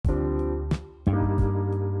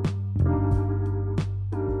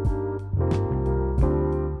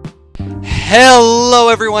Hello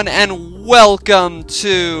everyone and welcome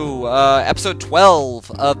to episode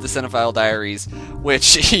 12 of the Cinephile Diaries,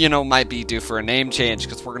 which, might be due for a name change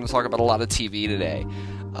because we're going to talk about a lot of TV today.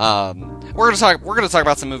 We're going to talk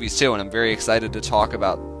about some movies too, and I'm very excited to talk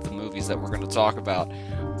about the movies that we're going to talk about.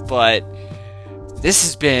 But this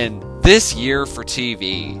has been this year for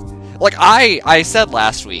TV. Like I said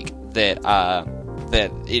last week that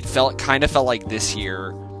it kind of felt like this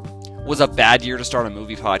year was a bad year to start a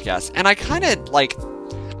movie podcast, and I kind of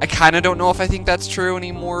don't know if I think that's true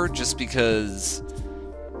anymore, just because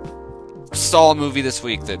I saw a movie this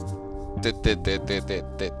week that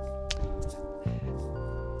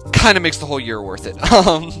kind of makes the whole year worth it.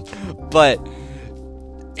 But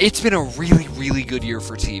it's been a really, really good year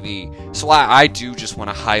for TV, so I do just want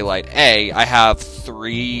to highlight, I have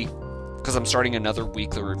 3, because I'm starting another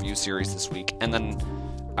weekly review series this week, and then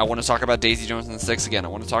I want to talk about Daisy Jones and the Six again. I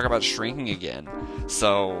want to talk about Shrinking again.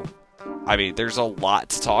 So, there's a lot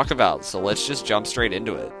to talk about, so let's just jump straight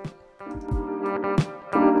into it.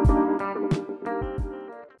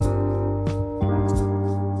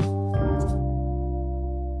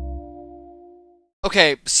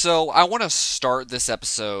 Okay, so I want to start this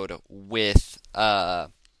episode with the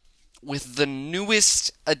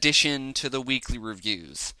newest addition to the weekly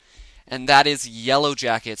reviews, and that is Yellow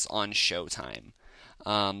Jackets on Showtime.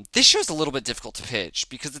 This show's a little bit difficult to pitch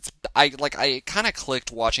because I kind of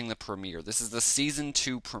clicked watching the premiere. This is the season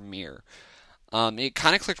 2 premiere. It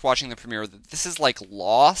kind of clicked watching the premiere that this is like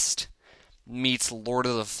Lost meets Lord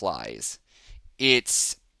of the Flies.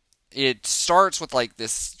 It starts with like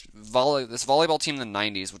this volleyball team in the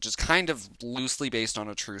 90s, which is kind of loosely based on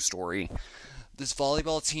a true story. This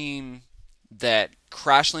volleyball team that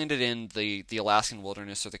crash landed in the Alaskan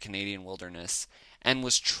wilderness or the Canadian wilderness, and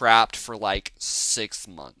was trapped for like 6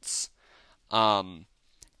 months. And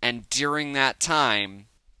during that time,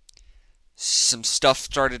 some stuff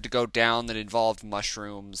started to go down that involved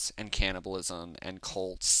mushrooms and cannibalism and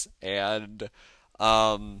cults, and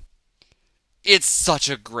it's such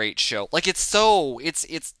a great show. Like, it's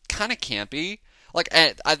kind of campy. Like,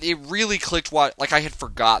 it really clicked I had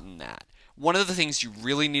forgotten that. One of the things you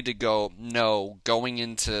really need to know going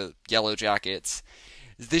into Yellow Jackets,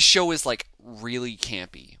 this show is like really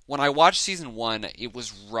campy. When I watched season 1, it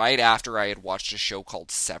was right after I had watched a show called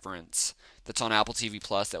Severance that's on Apple TV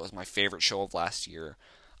Plus. That was my favorite show of last year.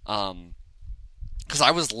 Because I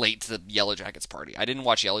was late to the Yellow Jackets party. I didn't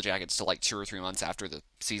watch Yellow Jackets till like 2 or 3 months after the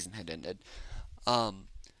season had ended. And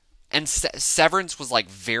Severance was like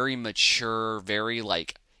very mature, very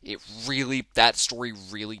like that story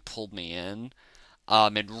really pulled me in.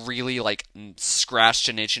 And really, like, scratched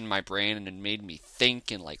an itch in my brain and made me think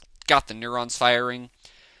and, like, got the neurons firing.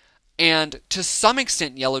 And to some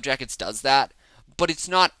extent, Yellow Jackets does that, but it's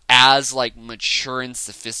not as, like, mature and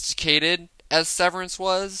sophisticated as Severance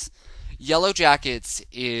was. Yellow Jackets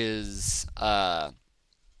is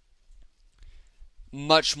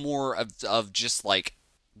much more of just, like,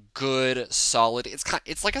 good, solid.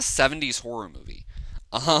 It's like a 70s horror movie.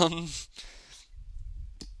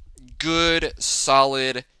 Good,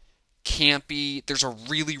 solid, campy. There's a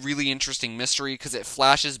really, really interesting mystery because it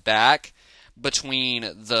flashes back between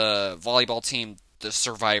the volleyball team, the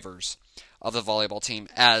survivors of the volleyball team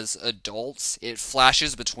as adults. It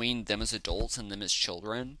flashes between them as adults and them as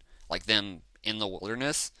children, like them in the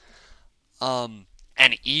wilderness. And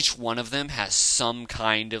each one of them has some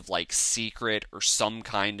kind of like secret or some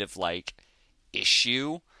kind of like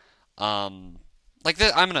issue. I'm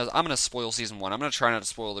gonna spoil season 1. I'm gonna try not to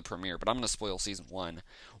spoil the premiere, but I'm gonna spoil season 1.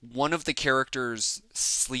 One of the characters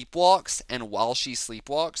sleepwalks, and while she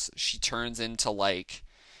sleepwalks, she turns into like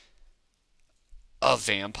a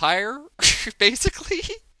vampire, basically.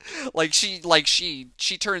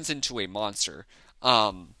 She turns into a monster.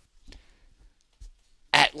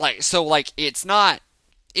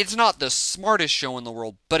 It's not the smartest show in the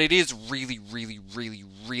world, but it is really, really, really,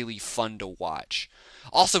 really fun to watch.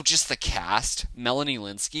 Also, just the cast. Melanie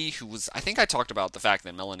Lynskey, I think I talked about the fact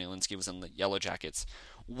that Melanie Lynskey was in the Yellow Jackets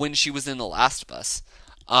when she was in The Last of Us.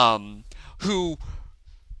 Who,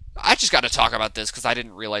 I just got to talk about this because I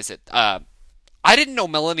didn't realize it. I didn't know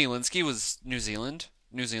Melanie Lynskey was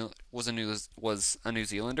was a New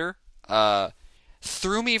Zealander.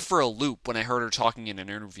 Threw me for a loop when I heard her talking in an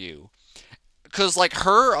interview. Because, like,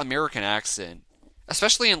 her American accent,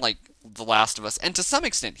 especially in, like, The Last of Us, and to some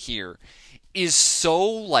extent here, is so,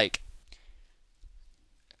 like,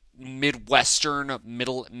 Midwestern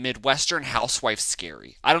housewife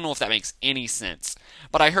scary. I don't know if that makes any sense.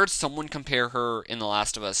 But I heard someone compare her in The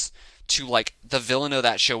Last of Us to, like, the villain of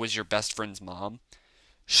that show was your best friend's mom.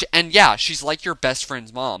 And yeah, she's like your best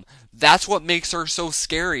friend's mom. That's what makes her so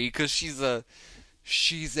scary, because she's a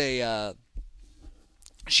she's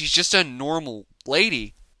just a normal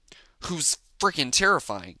lady who's freaking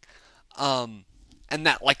terrifying. Um, and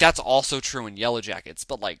that's also true in Yellow Jackets.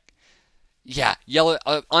 But like, yeah,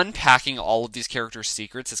 unpacking all of these characters'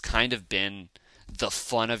 secrets has kind of been the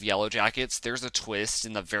fun of Yellow Jackets. There's a twist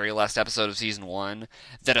in the very last episode of season 1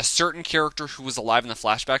 that a certain character who was alive in the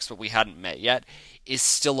flashbacks but we hadn't met yet is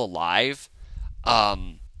still alive.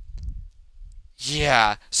 Um,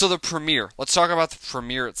 yeah. So the premiere. Let's talk about the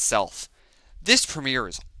premiere itself. This premiere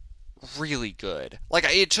is really good. Like,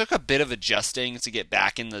 it took a bit of adjusting to get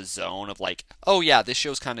back in the zone of like, oh yeah, this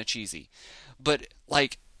show's kind of cheesy. But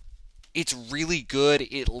like, it's really good.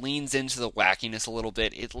 It leans into the wackiness a little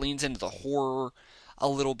bit. It leans into the horror a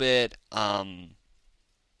little bit.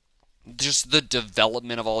 Just the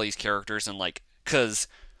development of all these characters, and like, cause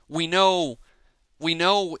we know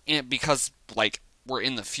because like we're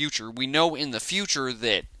in the future. We know in the future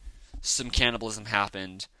that some cannibalism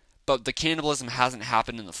happened, but the cannibalism hasn't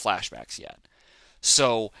happened in the flashbacks yet.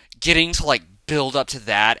 So getting to like build up to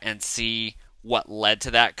that and see what led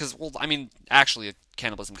to that, because well, I mean, actually,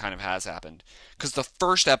 cannibalism kind of has happened, because the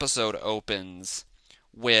first episode opens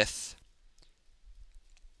with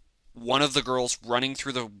one of the girls running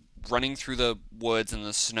through the woods in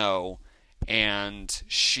the snow, and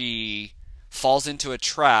she falls into a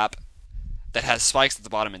trap that has spikes at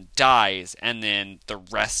the bottom and dies, and then the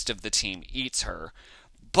rest of the team eats her.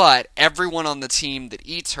 But everyone on the team that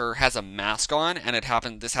eats her has a mask on, and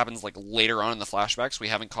this happens like later on in the flashbacks. We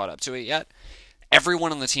haven't caught up to it yet.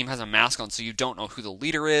 Everyone on the team has a mask on, so you don't know who the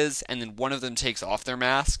leader is, and then one of them takes off their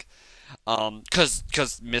mask.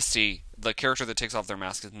 Because Misty, the character that takes off their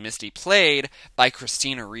mask is Misty, played by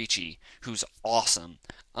Christina Ricci, who's awesome.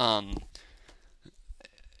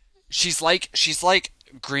 She's like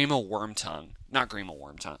Grima Wormtongue. Not Grima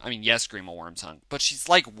Wormtongue. I mean, yes, Grima Wormtongue. But she's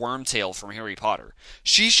like Wormtail from Harry Potter.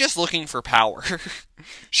 She's just looking for power.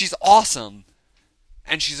 She's awesome.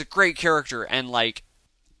 And she's a great character. And like,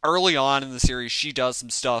 early on in the series, she does some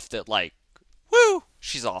stuff that like, woo!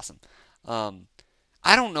 She's awesome.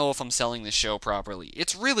 I don't know if I'm selling this show properly.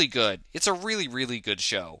 It's really good. It's a really, really good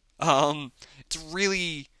show. It's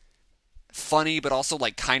really funny, but also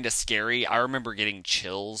like kind of scary. I remember getting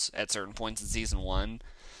chills at certain points in season 1.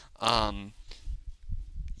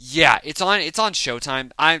 Yeah, it's on Showtime.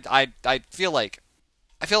 I feel like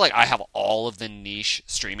I have all of the niche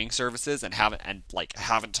streaming services and haven't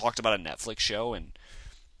talked about a Netflix show, and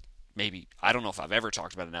maybe I don't know if I've ever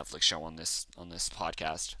talked about a Netflix show on this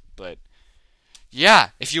podcast, but yeah,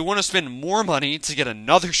 if you want to spend more money to get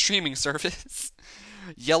another streaming service,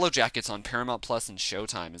 Yellow Jackets on Paramount Plus and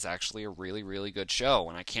Showtime is actually a really, really good show,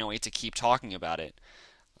 and I can't wait to keep talking about it.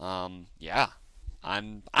 Yeah,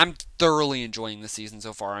 I'm thoroughly enjoying this season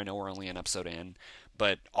so far. I know we're only an episode in,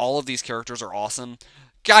 but all of these characters are awesome.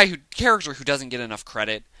 Character who doesn't get enough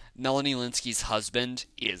credit, Melanie Linsky's husband,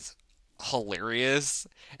 is hilarious,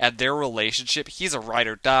 and their relationship. He's a ride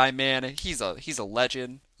or die man. He's a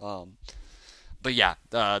legend. But yeah,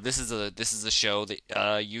 this is a show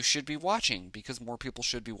that you should be watching, because more people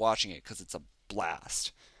should be watching it, because it's a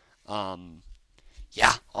blast.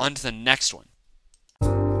 Yeah, on to the next one.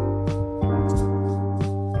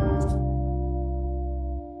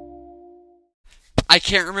 I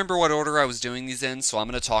can't remember what order I was doing these in, so I'm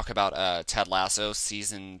going to talk about Ted Lasso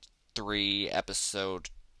season 3, episode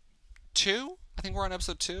 2. I think we're on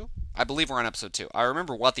episode 2. I believe we're on episode 2. I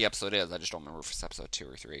remember what the episode is. I just don't remember if it's episode 2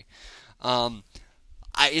 or 3.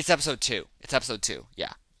 It's episode 2. It's episode 2.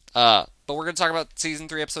 Yeah. But we're going to talk about season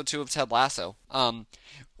 3, episode 2 of Ted Lasso.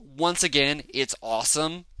 Once again, it's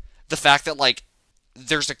awesome. The fact that like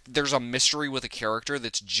there's a mystery with a character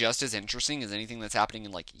that's just as interesting as anything that's happening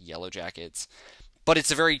in like Yellow Jackets. But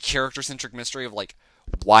it's a very character-centric mystery of like,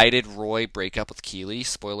 why did Roy break up with Keeley?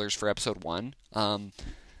 Spoilers for episode 1.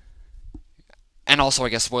 And also, I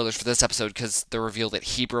guess, spoilers for this episode, because the reveal that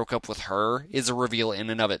he broke up with her is a reveal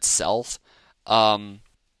in and of itself. And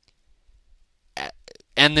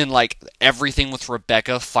then, like, everything with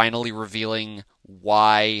Rebecca finally revealing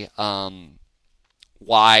why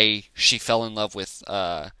she fell in love with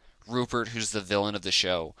Rupert, who's the villain of the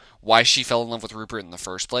show. Why she fell in love with Rupert in the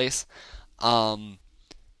first place. Yeah,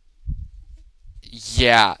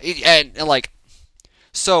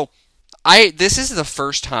 this is the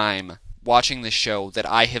first time watching the show that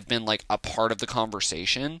I have been like a part of the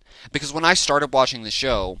conversation, because when I started watching the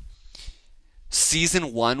show,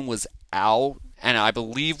 season 1 was out, and I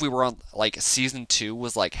believe we were on like season 2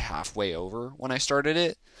 was like halfway over when I started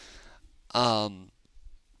it.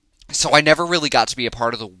 So I never really got to be a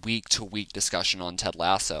part of the week to week discussion on Ted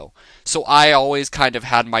Lasso. So I always kind of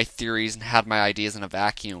had my theories and had my ideas in a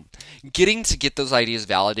vacuum. Getting to get those ideas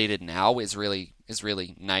validated now is really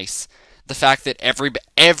nice. The fact that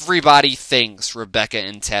everybody thinks Rebecca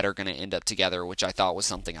and Ted are going to end up together, which I thought was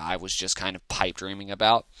something I was just kind of pipe dreaming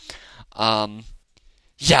about. Um,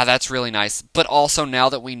 yeah, that's really nice. But also now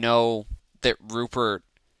that we know that Rupert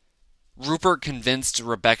convinced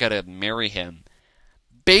Rebecca to marry him,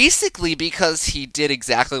 basically because he did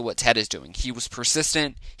exactly what Ted is doing. He was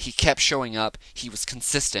persistent, he kept showing up, he was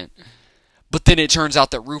consistent. But then it turns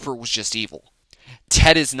out that Rupert was just evil.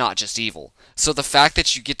 Ted is not just evil. So the fact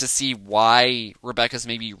that you get to see why Rebecca's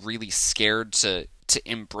maybe really scared to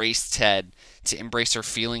embrace Ted, to embrace her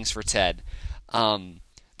feelings for Ted, the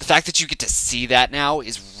fact that you get to see that now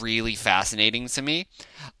is really fascinating to me.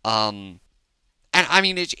 And I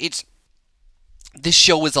mean, it's this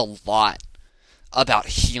show is a lot about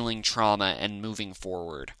healing trauma and moving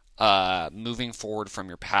forward from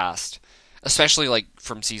your past, especially like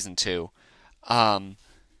from season 2. Um,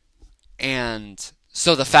 and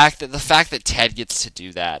so the fact that Ted gets to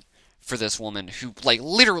do that for this woman who like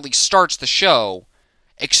literally starts the show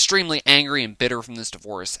extremely angry and bitter from this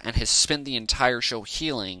divorce and has spent the entire show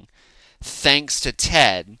healing thanks to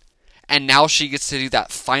Ted, and now she gets to do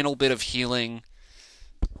that final bit of healing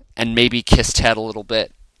and maybe kiss Ted a little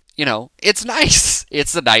bit. It's nice.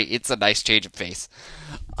 It's a nice change of pace.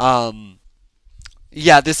 Um,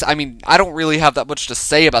 yeah, I mean, I don't really have that much to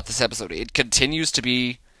say about this episode. It continues to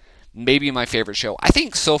be maybe my favorite show. I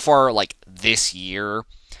think so far, like this year,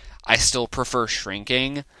 I still prefer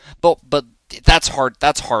Shrinking, but that's hard.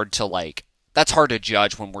 That's hard to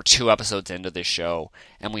judge when we're 2 episodes into this show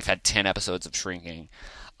and we've had 10 episodes of Shrinking.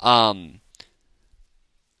 Um,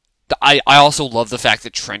 I also love the fact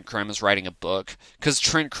that Trent Krim is writing a book, because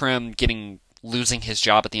Trent Krim losing his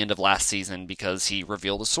job at the end of last season because he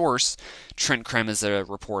revealed a source. Trent Krim is a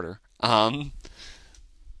reporter. Um,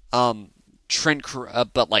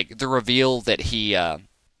 but like the reveal that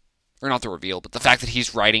or not the reveal, but the fact that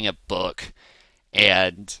he's writing a book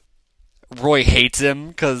and Roy hates him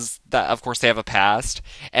because that, of course, they have a past,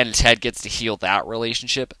 and Ted gets to heal that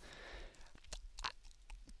relationship.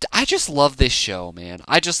 I just love this show, man.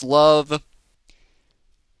 I just love,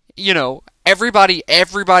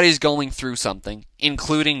 everybody's going through something,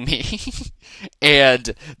 including me.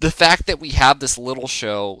 And the fact that we have this little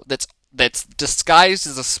show that's disguised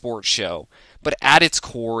as a sports show, but at its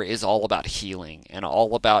core is all about healing and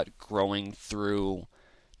all about growing through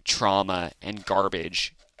trauma and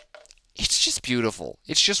garbage. It's just beautiful.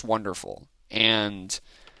 It's just wonderful. And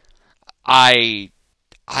I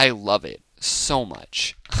I love it so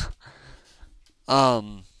much.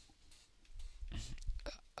 um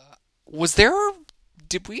Was there?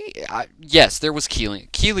 Did we? Yes, there was Keely.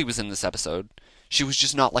 Keely was in this episode. She was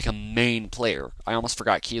just not like a main player. I almost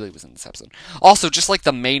forgot Keely was in this episode. Also, just like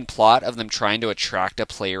the main plot of them trying to attract a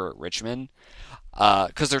player at Richmond,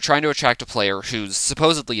 because they're trying to attract a player who's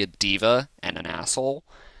supposedly a diva and an asshole,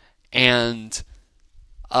 and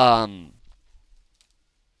um,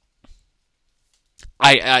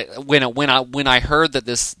 when I heard that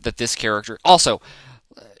this character also,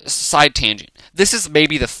 side tangent. This is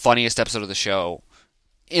maybe the funniest episode of the show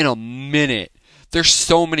in a minute. There's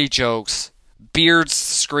so many jokes. Beards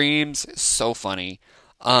screams, so funny.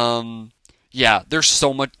 Yeah, there's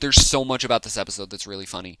so much about this episode that's really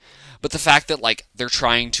funny. But the fact that like they're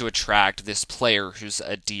trying to attract this player who's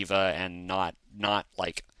a diva and not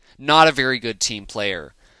a very good team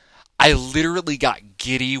player. I literally got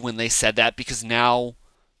giddy when they said that, because now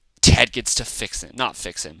Ted gets to fix him. Not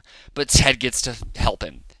fix him, but Ted gets to help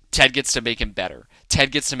him. Ted gets to make him better.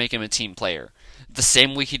 Ted gets to make him a team player. The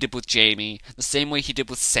same way he did with Jamie, the same way he did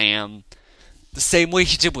with Sam, the same way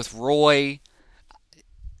he did with Roy.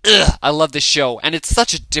 Ugh, I love this show, and it's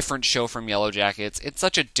such a different show from Yellow Jackets. It's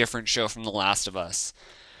such a different show from The Last of Us.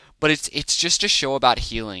 But it's just a show about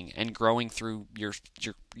healing and growing through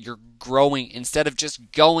you're growing. Instead of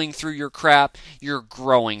just going through your crap, you're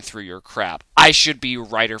growing through your crap. I should be a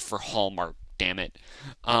writer for Hallmark, damn it.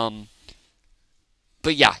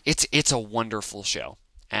 But yeah, it's a wonderful show,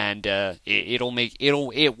 and it will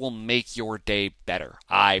make your day better.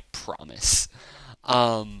 I promise.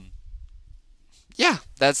 Um, yeah,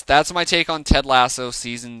 that's my take on Ted Lasso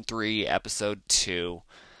season 3, episode 2.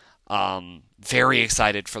 Very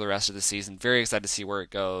excited for the rest of the season. Very excited to see where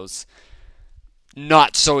it goes.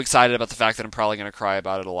 Not so excited about the fact that I'm probably going to cry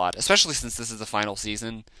about it a lot, especially since this is the final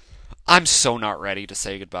season. I'm so not ready to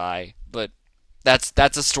say goodbye, but that's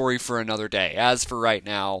a story for another day. As for right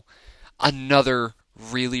now, another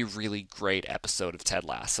really, really great episode of Ted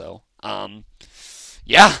Lasso.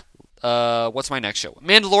 Yeah, what's my next show?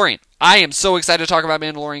 Mandalorian. I am so excited to talk about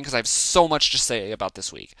Mandalorian because I have so much to say about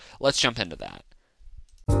this week. Let's jump into that.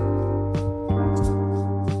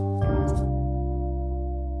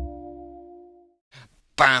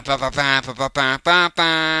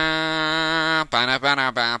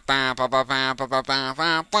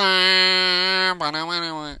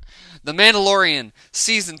 The Mandalorian,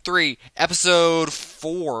 Season 3, Episode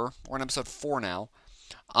 4. We're on Episode 4 now.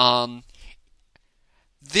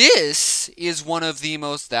 This is one of the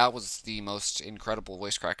most... That was the most incredible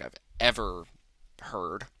voice crack I've ever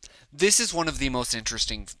heard. This is one of the most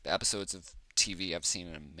interesting episodes of TV I've seen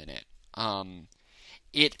in a minute.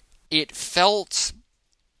 It felt...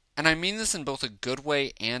 And I mean this in both a good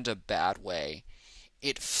way and a bad way.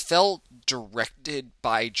 It felt directed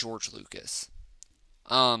by George Lucas.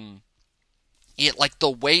 It, like,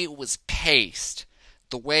 the way it was paced,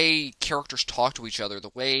 the way characters talked to each other,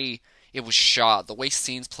 the way it was shot, the way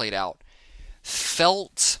scenes played out,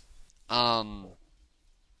 felt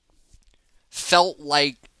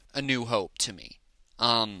like A New Hope to me.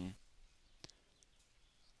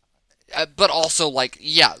 But also, like,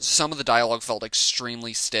 yeah, some of the dialogue felt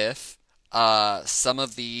extremely stiff. Some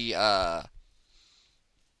of the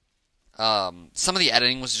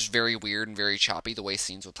editing was just very weird and very choppy. The way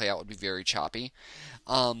scenes would play out would be very choppy.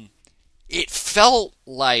 It felt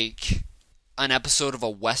like an episode of a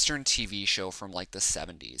Western TV show from, like, the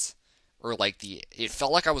 70s. Or, like, it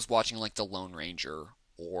felt like I was watching, like, The Lone Ranger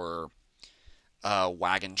or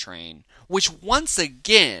Wagon Train. Which, once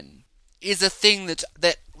again, is a thing that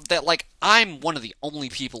like, I'm one of the only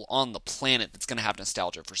people on the planet that's going to have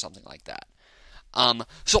nostalgia for something like that.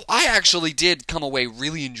 So I actually did come away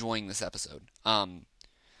really enjoying this episode. Like,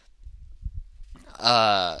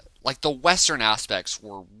 the Western aspects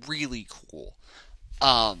were really cool.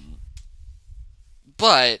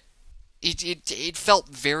 But it felt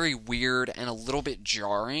very weird and a little bit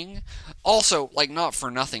jarring. Also, like, not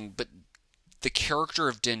for nothing, but the character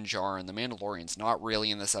of Din Djarin, the Mandalorian's not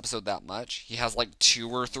really in this episode that much. He has, like, 2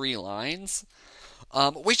 or 3 lines,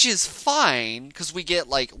 which is fine because we get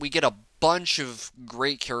a bunch of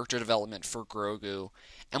great character development for Grogu,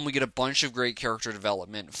 and we get a bunch of great character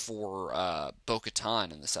development for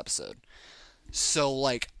Bo-Katan in this episode. So,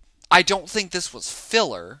 like, I don't think this was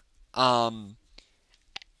filler, but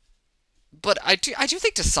I do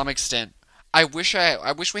think to some extent I wish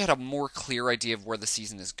we had a more clear idea of where the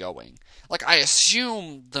season is going. Like, I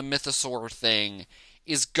assume the Mythosaur thing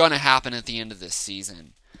is gonna happen at the end of this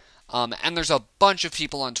season. And there's a bunch of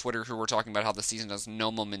people on Twitter who were talking about how the season has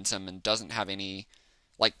no momentum and doesn't have any,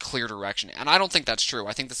 like, clear direction. And I don't think that's true.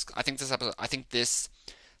 I think this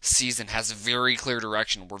season has very clear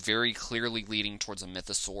direction. We're very clearly leading towards a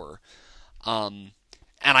Mythosaur.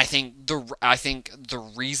 And I think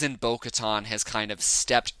the reason Bo-Katan has kind of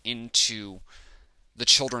stepped into the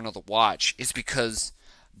Children of the Watch is because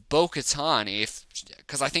Bo-Katan,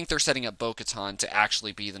 because I think they're setting up Bo-Katan to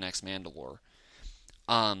actually be the next Mandalore.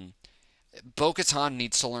 Bo-Katan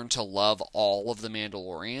needs to learn to love all of the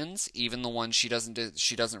Mandalorians, even the ones she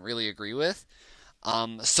doesn't really agree with.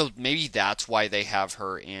 So maybe that's why they have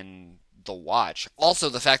her in the Watch. Also,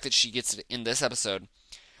 the fact that she gets it in this episode,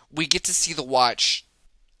 we get to see the Watch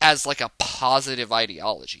as, like, a positive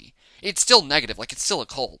ideology. It's still negative, like, it's still a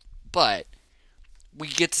cult, but we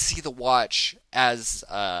get to see the Watch as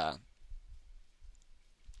a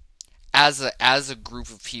group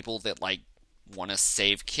of people that, like, want to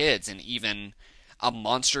save kids, and even a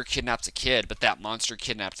monster kidnaps a kid, but that monster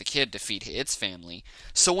kidnaps the kid to feed its family.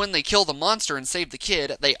 So when they kill the monster and save the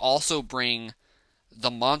kid, they also bring the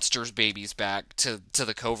monster's babies back to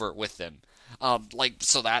the covert with them.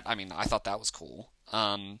 So that, I mean, I thought that was cool.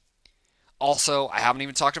 Also, I haven't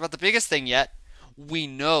even talked about the biggest thing yet. We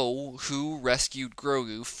know who rescued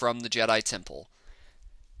Grogu from the Jedi Temple.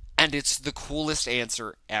 And it's the coolest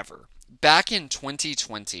answer ever. Back in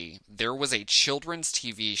 2020, there was a children's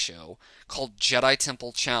TV show called Jedi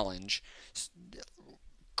Temple Challenge,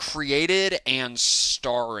 created and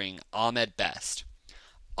starring Ahmed Best.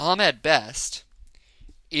 Ahmed Best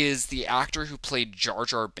is the actor who played Jar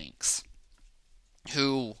Jar Binks,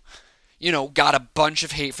 who, you know, got a bunch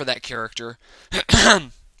of hate for that character,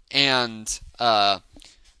 and got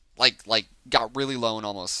really low and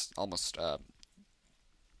almost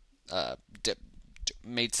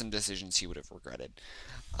made some decisions he would have regretted.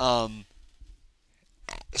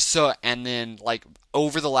 So, and then, like,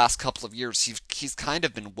 over the last couple of years, he's kind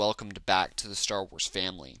of been welcomed back to the Star Wars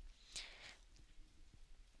family.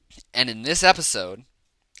 And in this episode,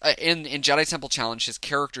 in Jedi Temple Challenge, his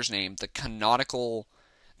character's name, the canonical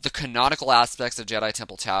aspects of Jedi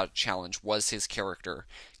Temple Challenge was his character,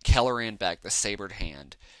 Kelleran Beck, the Sabered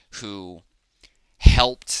Hand, who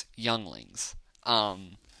helped younglings.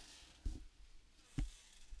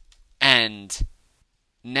 And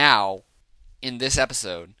now, in this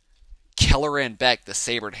episode, Kelleran Beck, the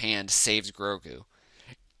Sabered Hand, saves Grogu.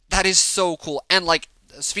 That is so cool. And, like,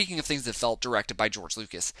 speaking of things that felt directed by George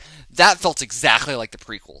Lucas, that felt exactly like the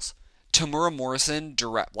prequels. Tamura Morrison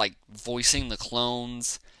voicing the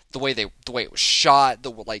clones, the way it was shot,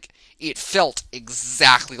 it felt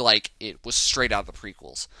exactly like it was straight out of the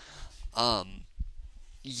prequels.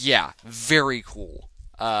 Yeah, very cool.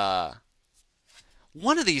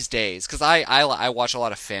 One of these days, because I watch a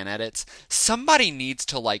lot of fan edits, somebody needs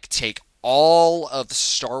to take all of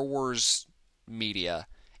Star Wars media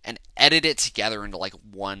and edit it together into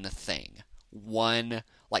one thing, one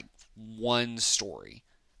story.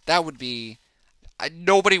 That would be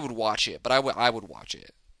nobody would watch it, but I would watch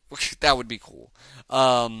it. That would be cool.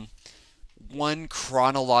 One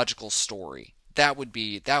chronological story. That would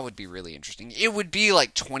be really interesting. It would be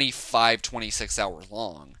 25, 26 hours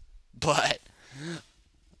long, but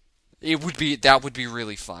that would be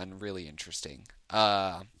really fun, really interesting.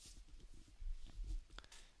 And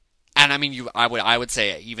I mean, I would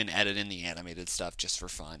say even edit in the animated stuff just for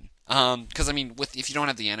fun. Because I mean, if you don't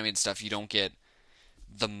have the animated stuff, you don't get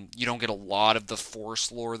a lot of the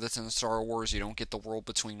Force lore that's in Star Wars. You don't get the world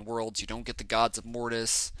between worlds. You don't get the gods of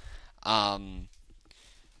Mortis. But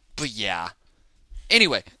yeah.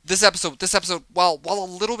 Anyway, this episode, while a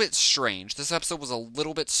little bit strange, this episode was a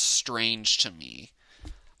little bit strange to me.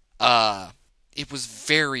 It was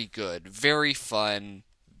very good, very fun.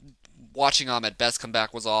 Watching Ahmed Best come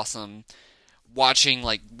back was awesome. Watching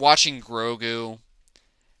Grogu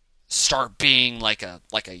start being like a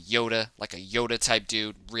Yoda type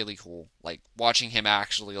dude, really cool. Watching him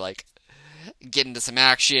actually get into some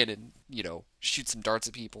action and shoot some darts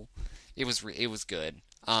at people. It was good.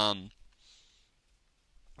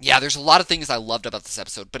 Yeah, there's a lot of things I loved about this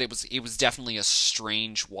episode, but it was definitely a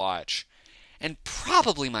strange watch, and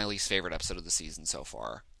probably my least favorite episode of the season so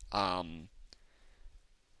far.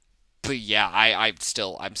 But yeah, I'm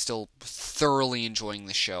still thoroughly enjoying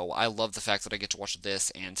the show. I love the fact that I get to watch this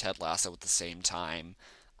and Ted Lasso at the same time.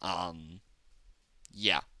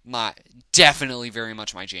 Yeah, definitely very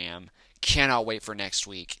much my jam. Cannot wait for next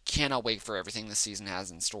week. Cannot wait for everything this season has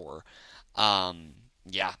in store.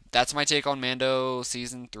 Yeah, that's my take on Mando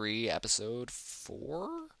Season 3, Episode 4.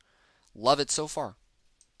 Love it so far.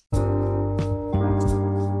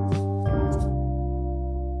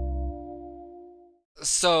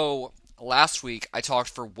 So, last week I talked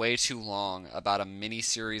for way too long about a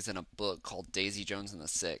mini-series in a book called Daisy Jones and the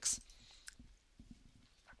Six.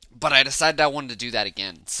 But I decided I wanted to do that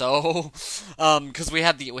again. So, because we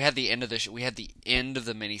had the end of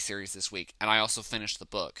the mini-series this week, and I also finished the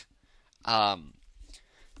book.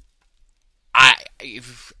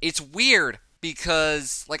 It's weird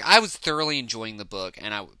because I was thoroughly enjoying the book,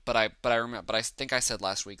 and I think I said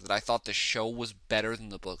last week that I thought the show was better than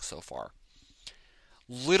the book so far.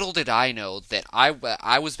 Little did I know that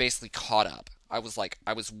I was basically caught up. I was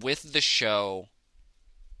with the show.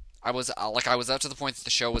 I was up to the point that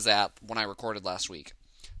the show was at when I recorded last week.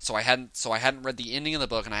 So I hadn't read the ending of the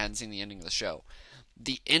book, and I hadn't seen the ending of the show.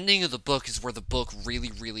 The ending of the book is where the book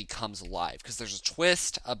really, really comes alive, because there's a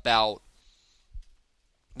twist about.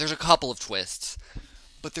 There's a couple of twists,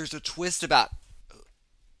 but there's a twist about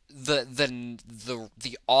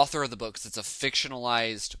the author of the book, 'cause it's a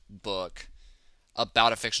fictionalized book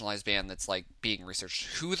about a fictionalized band that's being researched.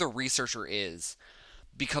 Who the researcher is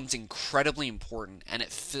becomes incredibly important, and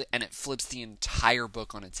it flips the entire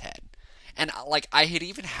book on its head. And I had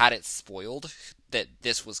even had it spoiled that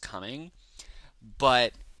this was coming,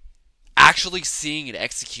 but actually seeing it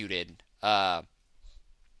executed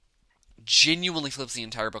genuinely flips the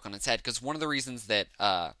entire book on its head. Because one of the reasons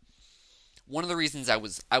I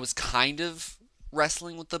was kind of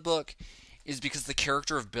wrestling with the book is because the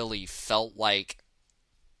character of Billy felt like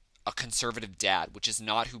a conservative dad, which is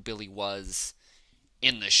not who Billy was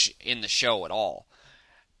in the show at all.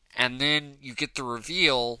 And then you get the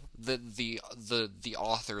reveal that the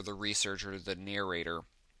author, the researcher, the narrator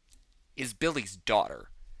is Billy's daughter.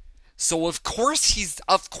 So of course he's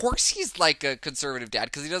like a conservative dad,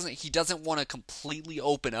 because he doesn't want to completely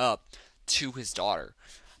open up to his daughter.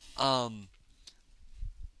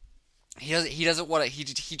 He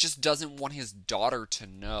just doesn't want his daughter to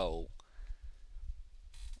know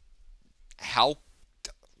how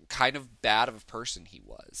kind of bad of a person he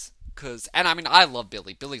was. And I mean, I love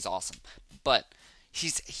Billy. Billy's awesome, but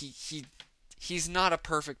he's not a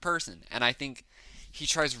perfect person, and I think he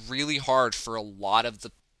tries really hard for a lot of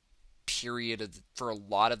the for a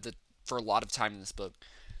lot of time in this book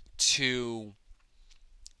to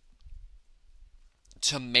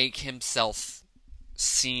to make himself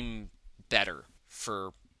seem better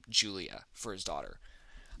for Julia, for his daughter.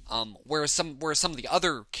 Whereas some of the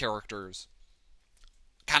other characters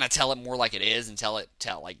kind of tell it more like it is and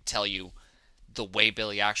tell you the way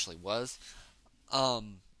Billy actually was.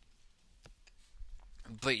 Um,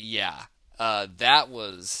 but yeah, that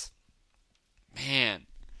was, man.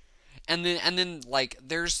 And then like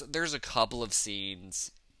there's a couple of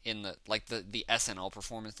scenes in the SNL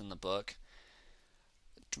performance in the book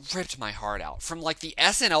ripped my heart out. From like the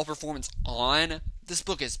SNL performance on, this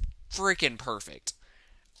book is freaking perfect.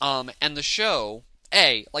 And the show,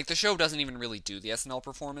 like the show doesn't even really do the SNL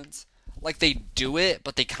performance. Like they do it,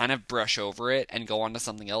 but they kind of brush over it and go on to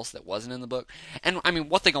something else that wasn't in the book. And I mean,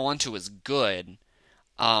 what they go on to is good.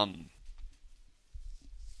 Um,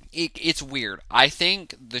 it's weird. I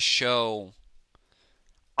think the show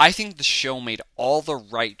made all the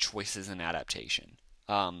right choices in adaptation.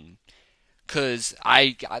 Because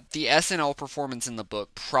the SNL performance in the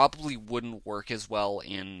book probably wouldn't work as well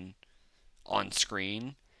in on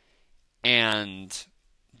screen, and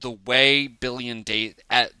the way Billy and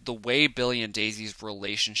Daisy's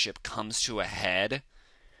relationship comes to a head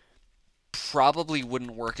probably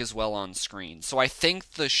wouldn't work as well on screen. So I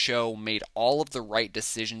think the show made all of the right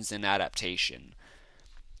decisions in adaptation.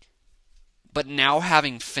 But now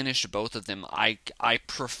having finished both of them, I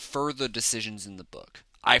prefer the decisions in the book.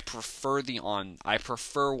 I prefer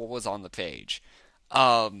what was on the page.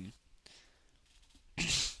 Um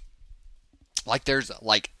like there's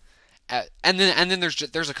like and then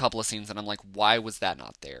there's a couple of scenes that I'm like, why was that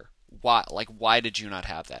not there? Why did you not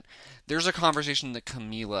have that? There's a conversation that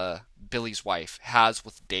Camila, Billy's wife, has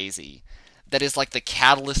with Daisy that is like the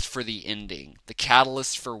catalyst for the ending, the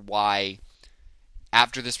catalyst for why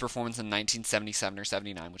after this performance in 1977 or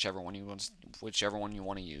 79, whichever one you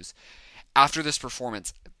want to use. After this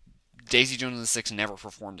performance, Daisy Jones and the Six never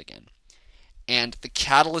performed again. And the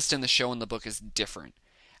catalyst in the show and the book is different.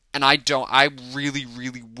 And I really,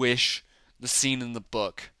 really wish the scene in the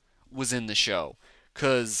book was in the show.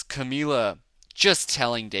 Because Camila just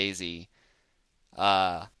telling Daisy,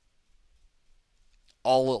 not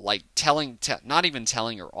even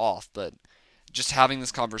telling her off, but just having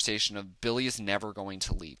this conversation of Billy is never going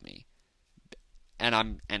to leave me. And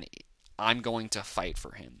I'm going to fight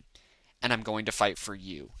for him. And I'm going to fight for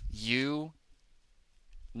you. You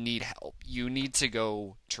need help. You need to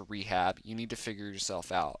go to rehab. You need to figure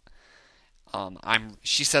yourself out.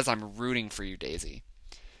 She says I'm rooting for you, Daisy.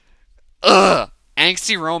 Ugh!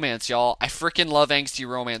 Angsty romance, y'all. I freaking love angsty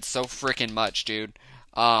romance so freaking much, dude.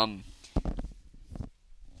 But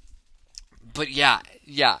yeah.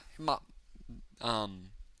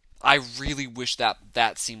 I really wish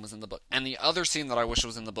that scene was in the book. And the other scene that I wish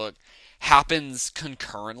was in the book happens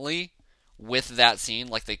concurrently with that scene,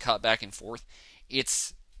 like they cut back and forth.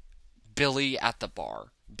 It's Billy at the bar.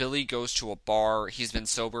 Billy goes to a bar. He's been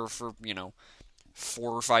sober for,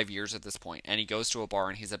 4 or 5 years at this point, and he goes to a bar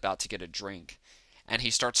and he's about to get a drink. And he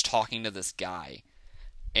starts talking to this guy.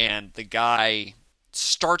 And the guy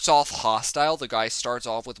starts off hostile. The guy starts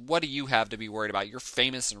off with, "What do you have to be worried about? You're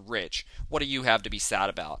famous and rich. What do you have to be sad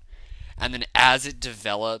about?" And then as it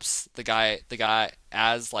develops, the guy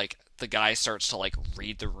starts to like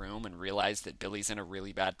read the room and realize that Billy's in a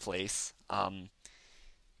really bad place.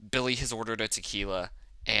 Billy has ordered a tequila,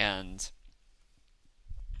 and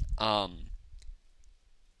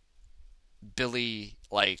Billy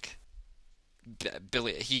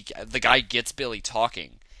the guy gets Billy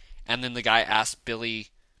talking, and then the guy asks Billy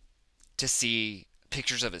to see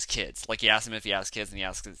pictures of his kids. Like he asks him if he has kids, and he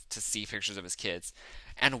asks to see pictures of his kids.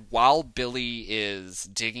 And while Billy is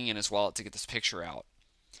digging in his wallet to get this picture out,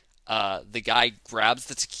 the guy grabs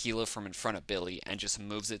the tequila from in front of Billy and just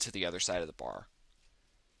moves it to the other side of the bar.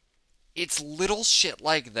 It's little shit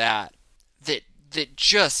like that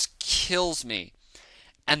just kills me,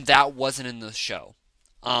 and that wasn't in the show.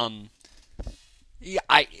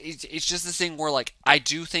 It's just this thing where like I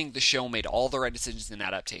do think the show made all the right decisions in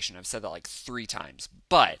adaptation. I've said that like 3 times,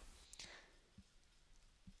 but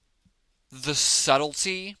the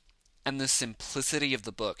subtlety and the simplicity of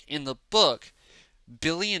the book. In the book,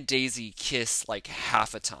 Billy and Daisy kiss like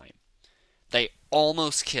half a time. They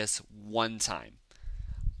almost kiss 1 time.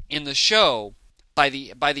 In the show, by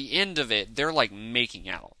the end of it, they're like making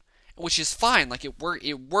out, which is fine. Like it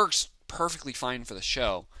works perfectly fine for the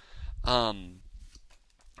show. But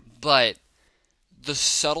the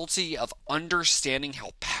subtlety of understanding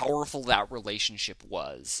how powerful that relationship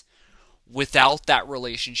was without that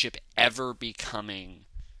relationship ever becoming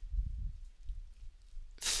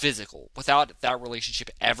physical, without that relationship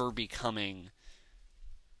ever becoming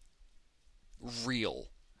real.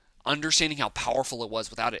 understanding how powerful it was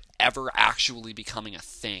without it ever actually becoming a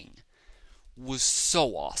thing was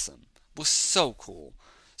so awesome. Was so cool.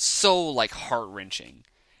 So like heart-wrenching.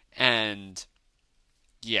 And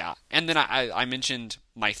yeah, and then I mentioned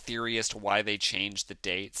my theory as to why they changed the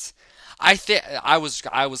dates. I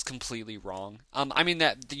was completely wrong. I mean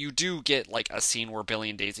that you do get like a scene where Billy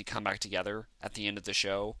and Daisy come back together at the end of the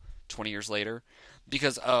show 20 years later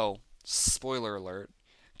because spoiler alert,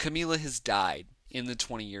 Camila has died in the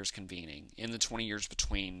 20 years convening, in the 20 years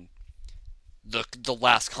between the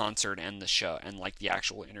last concert and the show and like the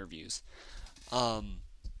actual interviews. Um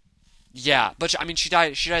yeah, but I mean she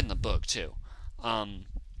died in the book too.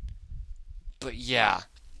 But yeah.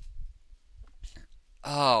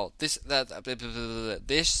 Oh, this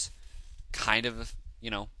kind of,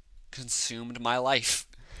 consumed my life.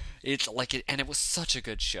 It's like it, and it was such a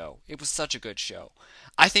good show. It was such a good show.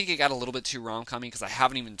 I think it got a little bit too rom-commy because I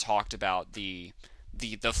haven't even talked about the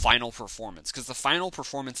final performance because the final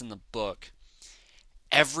performance in the book,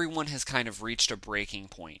 everyone has kind of reached a breaking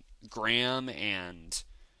point. Graham and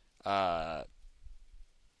I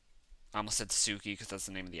almost said Suki because that's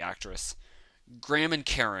the name of the actress. Graham and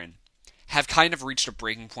Karen have kind of reached a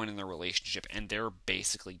breaking point in their relationship, and they're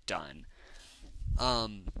basically done.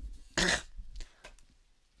 Um,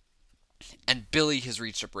 and Billy has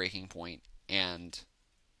reached a breaking point, and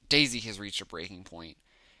Daisy has reached a breaking point,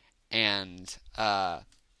 and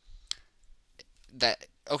that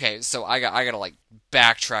okay. So I gotta like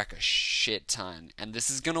backtrack a shit ton, and this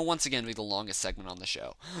is gonna once again be the longest segment on the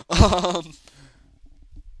show. um,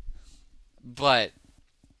 but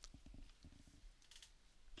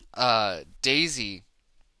Daisy.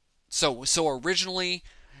 So originally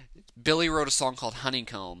Billy wrote a song called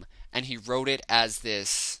Honeycomb, and he wrote it as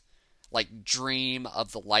this like dream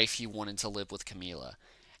of the life he wanted to live with Camila.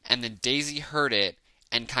 And then Daisy heard it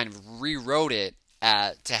and kind of rewrote it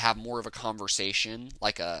to have more of a conversation,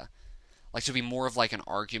 like to be more of like an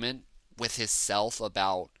argument with himself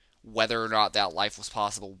about whether or not that life was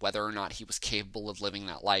possible, whether or not he was capable of living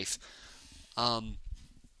that life. Um,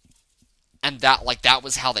 and that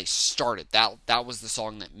was how they started. That was the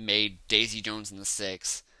song that made Daisy Jones and the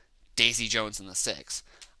Six Daisy Jones and the Six.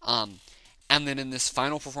 Um, and then in this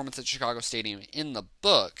final performance at Chicago Stadium in the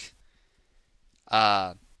book,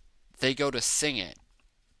 uh, they go to sing it,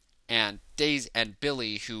 and Daisy and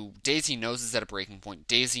Billy, who Daisy knows is at a breaking point,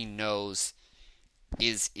 Daisy knows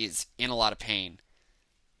is in a lot of pain,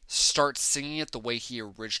 starts singing it the way he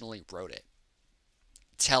originally wrote it,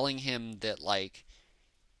 telling him that like,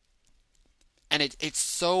 and it's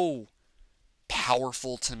so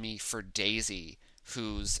powerful to me for Daisy,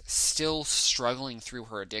 who's still struggling through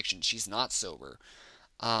her addiction. She's not sober.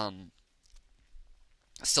 Um,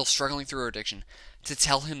 Still struggling through her addiction, to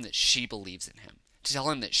tell him that she believes in him. To tell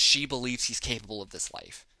him that she believes he's capable of this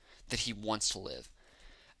life. That he wants to live.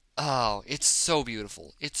 Oh, it's so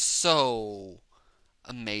beautiful. It's so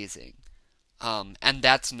amazing. And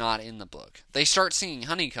that's not in the book. They start singing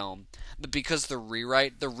Honeycomb, but because the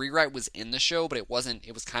rewrite was in the show, but it wasn't,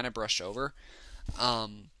 it was kind of brushed over.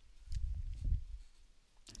 Um,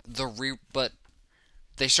 but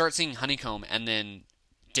they start singing Honeycomb, and then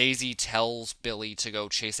Daisy tells Billy to go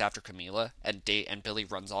chase after Camila, and Billy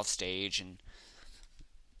runs off stage, and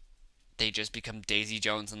they just become Daisy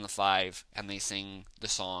Jones and the Five, and they sing the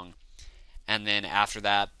song, and then after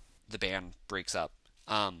that, the band breaks up.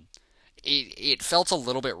 It felt a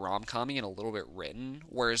little bit rom-commy and a little bit written,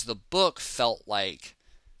 whereas the book felt like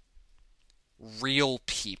real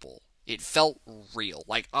people. It felt real,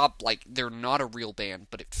 like they're not a real band,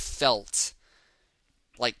 but it felt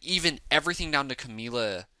like even everything down to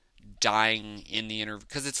Camila dying in the interview,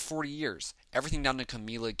 because it's 40 years. Everything down to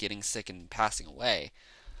Camila getting sick and passing away,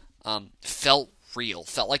 felt real.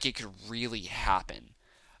 Felt like it could really happen.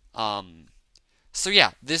 So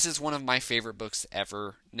yeah, this is one of my favorite books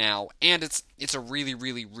ever now, and it's a really,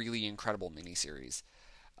 really, really incredible miniseries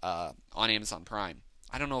on Amazon Prime.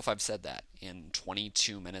 I don't know if I've said that in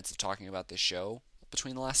 22 minutes of talking about this show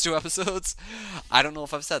between the last two episodes. I don't know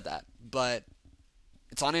if I've said that, but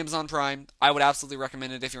it's on Amazon Prime. I would absolutely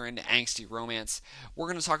recommend it if you're into angsty romance. We're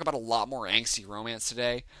going to talk about a lot more angsty romance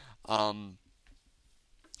today.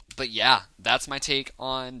 But yeah, that's my take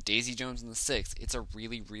on Daisy Jones and the Six. It's a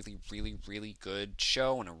really, really, really, really good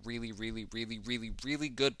show and a really, really, really, really, really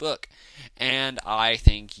good book. And I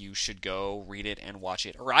think you should go read it and watch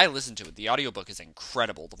it. Or I listen to it. The audiobook is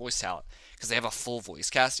incredible. The voice talent, because they have a full voice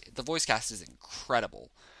cast. The voice cast is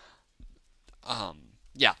incredible.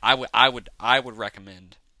 Yeah, I would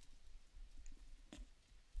recommend.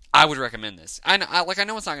 I would recommend this. I know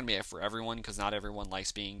it's not going to be for everyone because not everyone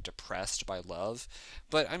likes being depressed by love,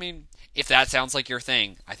 but I mean, if that sounds like your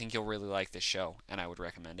thing, I think you'll really like this show, and I would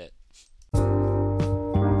recommend it.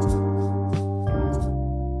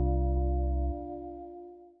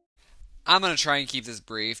 I'm going to try and keep this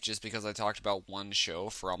brief just because I talked about one show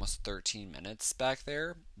for almost 13 minutes back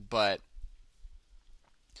there, but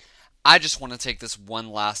I just want to take this one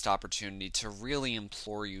last opportunity to really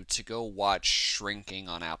implore you to go watch Shrinking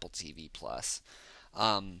on Apple TV Plus.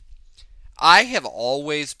 Um, I have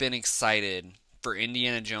always been excited for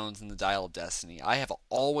Indiana Jones and the Dial of Destiny. I have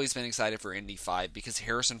always been excited for Indy 5 because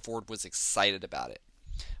Harrison Ford was excited about it.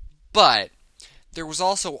 But there was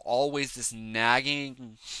also always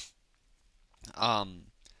um,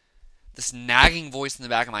 this nagging voice in the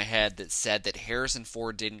back of my head that said that Harrison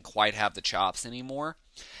Ford didn't quite have the chops anymore.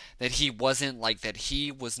 That he wasn't like that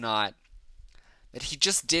he was not that he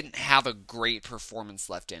just didn't have a great performance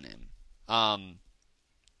left in him.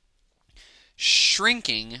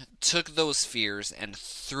 Shrinking took those fears and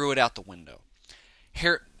threw it out the window.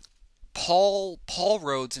 Paul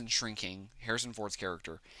Rhodes in Shrinking, Harrison Ford's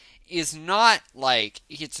character, is not like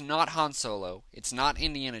it's not Han Solo, it's not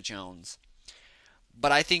Indiana Jones,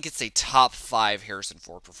 but I think it's a top 5 Harrison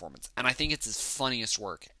Ford performance, and I think it's his funniest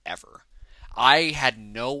work ever. I had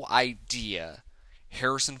no idea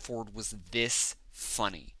Harrison Ford was this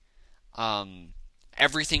funny.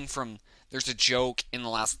 Everything from there's a joke in the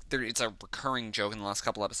last it's a recurring joke in the last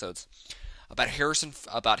couple episodes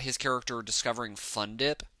about his character discovering Fun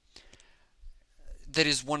Dip. That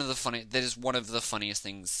is one of the funniest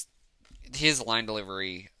things. His line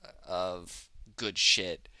delivery of good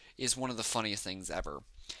shit is one of the funniest things ever.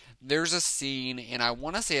 There's a scene in I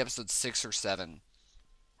want to say episode 6 or 7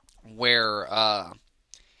 where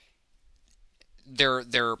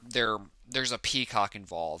there's a peacock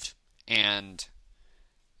involved, and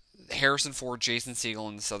Harrison Ford, Jason Segel,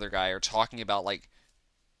 and this other guy are talking about like,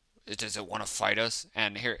 does it want to fight us?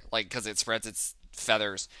 And here, like, because it spreads its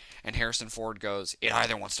feathers, and Harrison Ford goes, it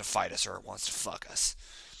either wants to fight us or it wants to fuck us.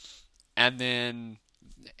 And then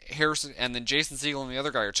Jason Segel and the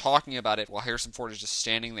other guy are talking about it while Harrison Ford is just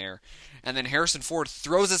standing there. And then Harrison Ford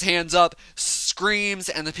throws his hands up, screams,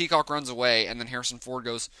 and the peacock runs away. And then Harrison Ford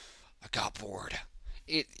goes, I got bored.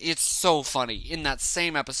 It's so funny. In that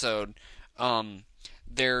same episode,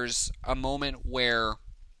 there's a moment where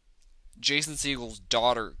Jason Segel's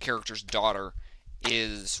character's daughter,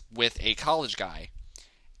 is with a college guy,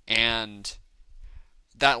 and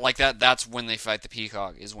that's when they fight the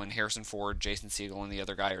peacock, is when Harrison Ford, Jason Segel, and the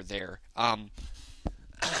other guy are there. Are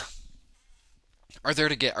there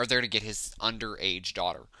to get his underage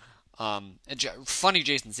daughter. Funny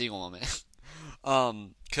Jason Segel moment.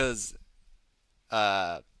 Because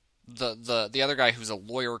the other guy who's a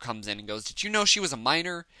lawyer comes in and goes, did you know she was a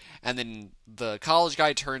minor? And then the college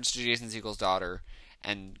guy turns to Jason Segel's daughter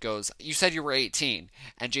and goes, you said you were 18.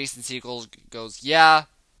 And Jason Segel goes, yeah.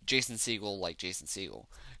 Jason Segel, like Jason Segel,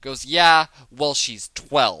 goes, yeah, well, she's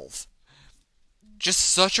 12. Just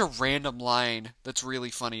such a random line that's really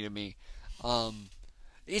funny to me.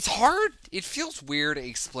 It's hard. It feels weird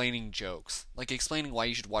explaining jokes. Like explaining why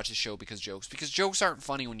you should watch the show because jokes aren't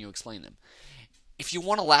funny when you explain them. If you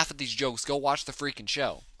want to laugh at these jokes, go watch the freaking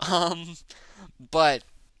show. But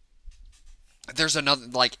there's another,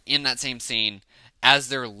 like, in that same scene, as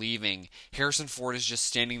they're leaving, Harrison Ford is just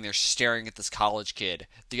standing there staring at this college kid.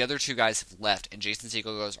 The other two guys have left, and Jason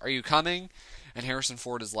Segel goes, are you coming? And Harrison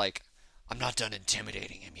Ford is like, I'm not done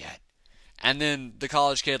intimidating him yet. And then the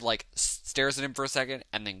college kid, like, stares at him for a second,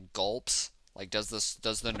 and then gulps, like, does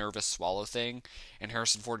the nervous swallow thing, and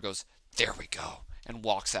Harrison Ford goes, there we go, and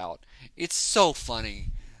walks out. It's so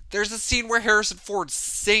funny. There's a scene where Harrison Ford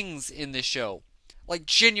sings in this show. Like,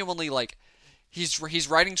 genuinely, like, he's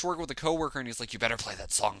riding to work with a coworker, and he's like, you better play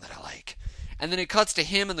that song that I like. And then it cuts to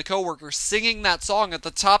him and the coworker singing that song at the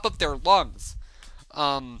top of their lungs.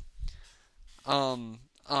 There's an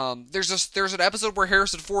episode where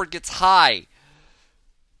Harrison Ford gets high.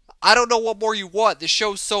 I don't know what more you want. This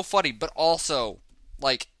show's so funny, but also,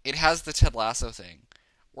 like, it has the Ted Lasso thing,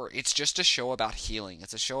 where it's just a show about healing.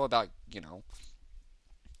 It's a show about,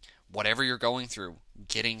 whatever you're going through,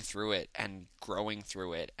 getting through it and growing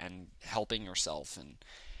through it and helping yourself and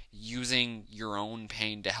using your own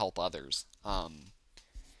pain to help others.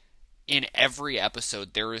 In every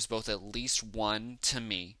episode, there is both at least one, to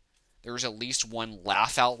me, there's at least one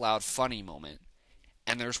laugh out loud funny moment,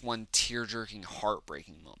 and there's one tear-jerking,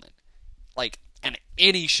 heartbreaking moment. Like, and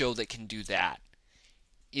any show that can do that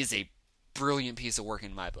is a brilliant piece of work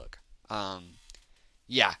in my book.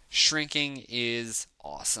 Yeah, Shrinking is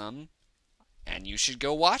awesome. and you should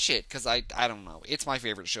go watch it because I don't know, it's my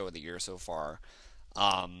favorite show of the year so far.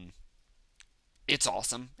 Um, it's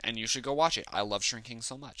awesome, and you should go watch it. I love Shrinking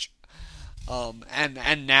so much.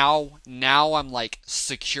 And now I'm like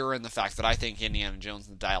secure in the fact that I think Indiana Jones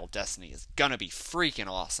and the Dial of Destiny is gonna be freaking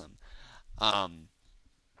awesome. Um,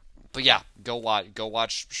 but yeah, go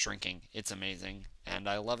watch Shrinking. It's amazing, and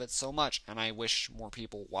I love it so much, and I wish more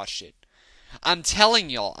people watched it. I'm telling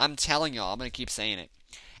y'all, I'm gonna keep saying it.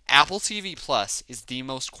 Apple TV Plus is the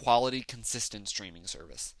most quality, consistent streaming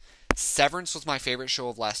service. Severance was my favorite show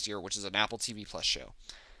of last year, which is an Apple TV Plus show.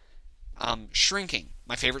 Shrinking,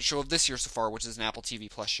 my favorite show of this year so far, which is an Apple TV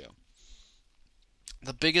Plus show.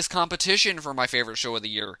 The biggest competition for my favorite show of the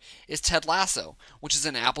year is Ted Lasso, which is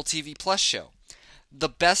an Apple TV Plus show. The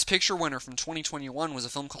Best Picture winner from 2021 was a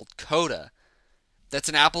film called Coda. That's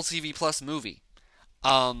an Apple TV Plus movie.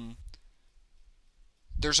 Um,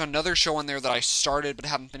 there's another show on there that I started but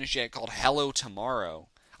haven't finished yet called Hello Tomorrow.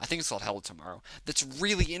 I think it's called Hello Tomorrow. That's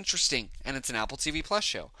really interesting, and it's an Apple TV Plus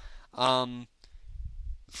show. Um,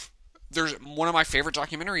 there's one of my favorite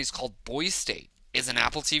documentaries called Boys State is an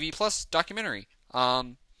Apple TV Plus documentary. One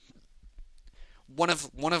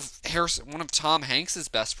of Tom Hanks's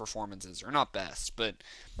best performances, or not best, but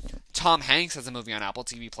Tom Hanks has a movie on Apple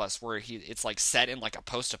TV Plus where it's like set in like a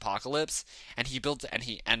post-apocalypse, and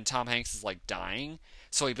Tom Hanks is like dying,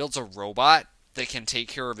 so he builds a robot that can take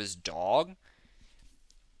care of his dog.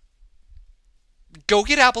 Go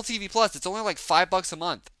get Apple TV Plus. It's only like $5 a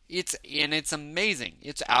month. It's amazing.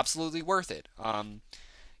 It's absolutely worth it.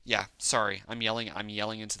 Yeah, sorry, I'm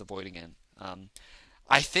yelling into the void again.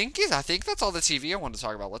 I think that's all the TV I wanted to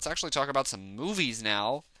talk about. Let's actually talk about some movies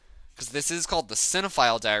now, because this is called the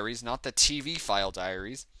Cinephile Diaries, not the TV File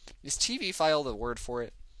Diaries. Is TV File the word for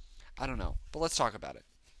it? I don't know, but let's talk about it.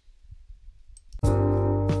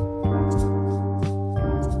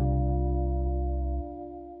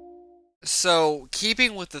 So,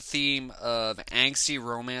 keeping with the theme of angsty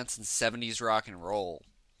romance and 70s rock and roll,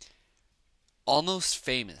 Almost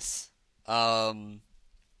Famous. Um,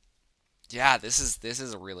 yeah, this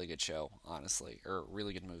is a really good show, honestly, or a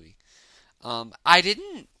really good movie. I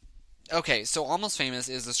didn't. Okay, so Almost Famous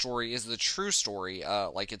is the true story.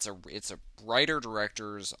 Like it's a writer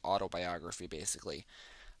director's autobiography, basically.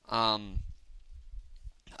 Um,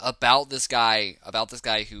 about this guy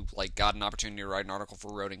who like got an opportunity to write an article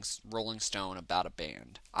for Rolling Stone about a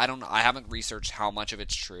band. I haven't researched how much of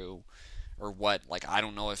it's true or what. Like I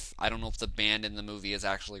don't know if the band in the movie is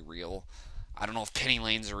actually real. I don't know if Penny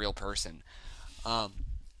Lane's a real person. Um,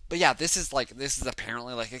 but yeah, this is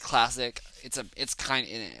apparently like a classic. It's kind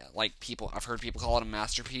of like people I've heard people call it a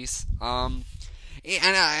masterpiece. And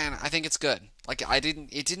I think it's good. Like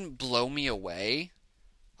it didn't blow me away.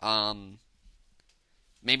 Um,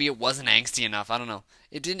 Maybe it wasn't angsty enough. I don't know.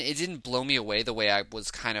 It didn't blow me away the way I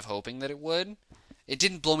was kind of hoping that it would. It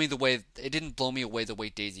didn't blow me away the way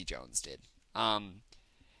Daisy Jones did. Um,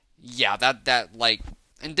 yeah, that like,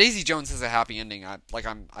 and Daisy Jones has a happy ending. I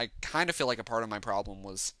kind of feel like a part of my problem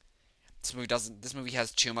was this movie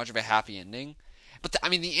has too much of a happy ending. But I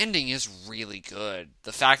mean the ending is really good.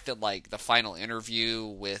 The fact that like the final interview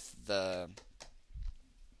with the,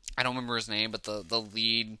 I don't remember his name, but the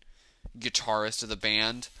lead guitarist of the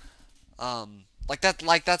band,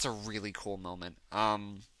 that's a really cool moment.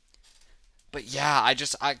 But yeah,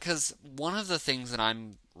 cuz one of the things that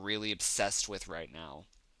I'm really obsessed with right now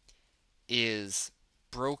is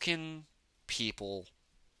broken people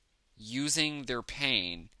using their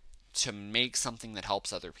pain to make something that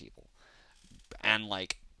helps other people, and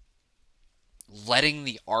like letting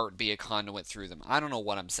the art be a conduit through them. I don't know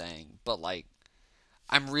what I'm saying, but like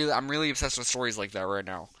I'm really obsessed with stories like that right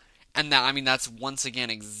now. And that, I mean, that's once again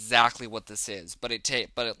exactly what this is, but it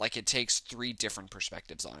takes three different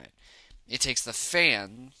perspectives on it. It takes the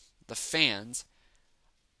fans.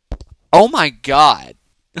 Oh my god.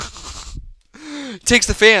 It takes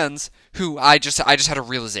the fans who I just had a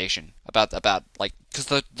realization about like, cuz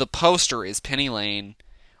the poster is Penny Lane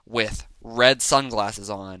with red sunglasses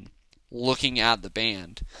on looking at the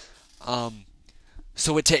band.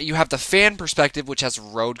 So you have the fan perspective, which has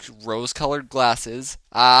rose-colored glasses.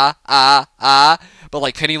 But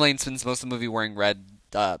like Penny Lane spends most of the movie wearing red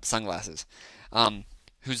sunglasses.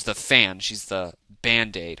 Who's the fan? She's the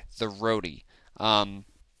Band-Aid, the roadie.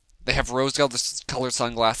 They have rose-colored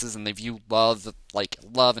sunglasses, and they view love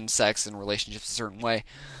and sex and relationships a certain way.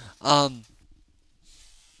 Um,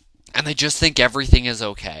 and they just think everything is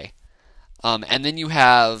okay. And then you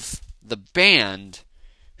have the band,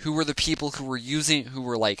 who were the people who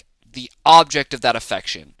were like the object of that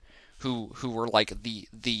affection, who were like the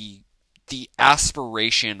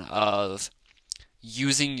aspiration of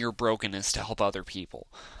using your brokenness to help other people.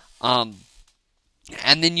 Um,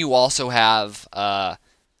 and then you also have the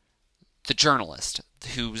journalist,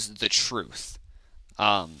 who's the truth,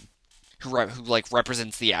 um, who like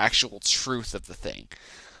represents the actual truth of the thing.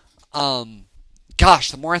 Um,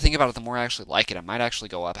 Gosh, the more I think about it, the more I actually like it. I might actually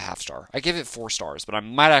go up a half star. I give it 4 stars, but I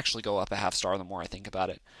might actually go up a half star the more I think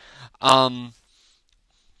about it. Um,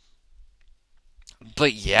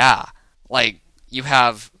 but yeah, like you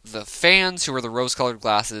have the fans who are the rose-colored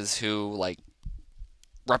glasses who like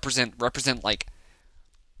represent like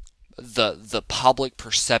the public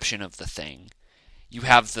perception of the thing. You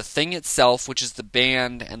have the thing itself, which is the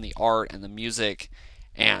band and the art and the music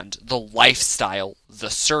and the lifestyle, the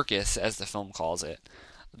circus, as the film calls it,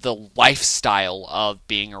 the lifestyle of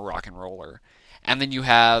being a rock and roller. And then you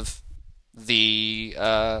have the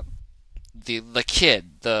the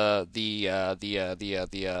kid, the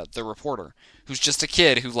reporter, who's just a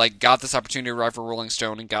kid who like got this opportunity to write for Rolling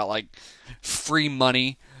Stone and got like free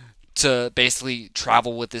money to basically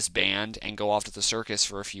travel with this band and go off to the circus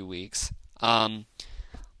for a few weeks.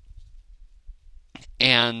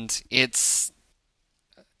 And it's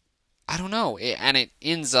I don't know, and it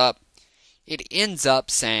ends up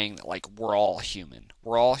saying that like we're all human.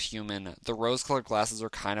 We're all human. The rose-colored glasses are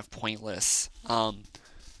kind of pointless. All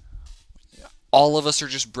of us are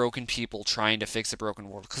just broken people trying to fix a broken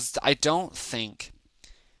world. Because I don't think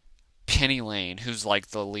Penny Lane, who's like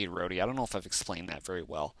the lead roadie, I don't know if I've explained that very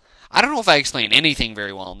well. I don't know if I explain anything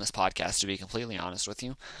very well in this podcast, to be completely honest with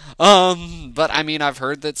you. But I mean, I've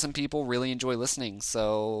heard that some people really enjoy listening, so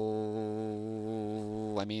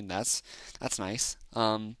I mean that's nice.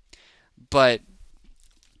 But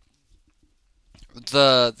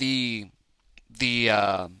the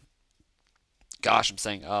gosh, I'm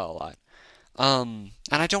saying oh a lot. And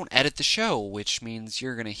I don't edit the show, which means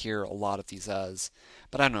you're gonna hear a lot of these uhs.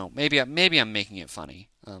 But I don't know. Maybe I'm making it funny.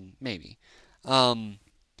 Maybe. Um,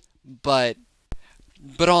 but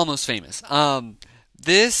almost famous.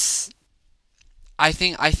 This I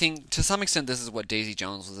think to some extent this is what Daisy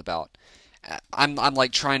Jones was about. I'm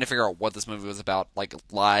like trying to figure out what this movie was about, like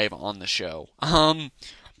live on the show.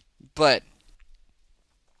 But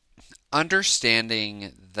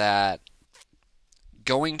understanding that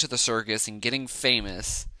going to the circus and getting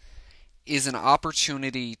famous is an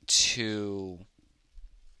opportunity to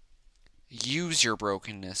use your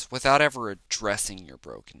brokenness without ever addressing your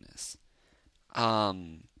brokenness.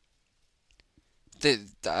 Um, the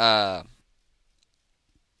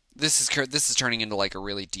this is turning into like a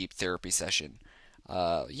really deep therapy session.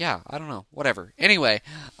 Yeah, I don't know, whatever. Anyway,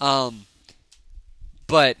 but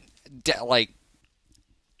like,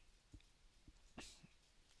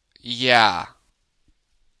 yeah.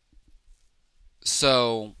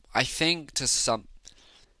 So I think to some,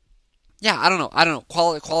 yeah, I don't know,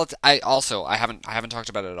 Quality. I haven't talked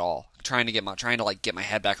about it at all. Trying to like get my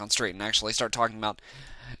head back on straight and actually start talking about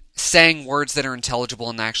saying words that are intelligible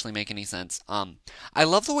and actually make any sense. I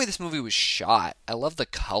love the way this movie was shot. I love the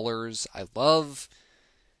colors. I love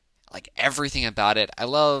like everything about it. I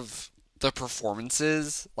love the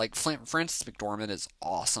performances. Like Frances McDormand is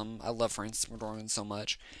awesome. I love Frances McDormand so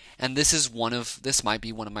much, and this might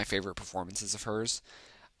be one of my favorite performances of hers.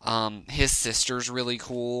 His sister's really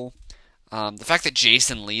cool. The fact that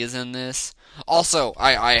Jason Lee is in this. Also,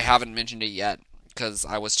 I haven't mentioned it yet because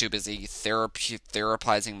I was too busy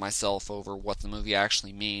therapizing myself over what the movie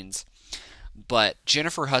actually means. But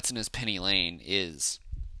Jennifer Hudson as Penny Lane is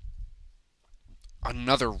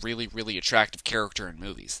another really, really attractive character in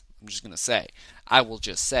movies. I'm just gonna say. I will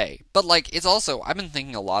just say. But like, it's also I've been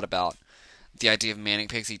thinking a lot about the idea of Manic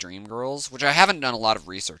Pixie Dream Girls, which I haven't done a lot of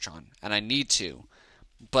research on, and I need to.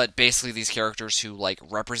 But basically, these characters who like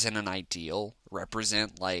represent an ideal,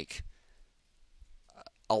 represent like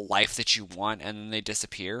a life that you want, and then they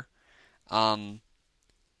disappear. Um,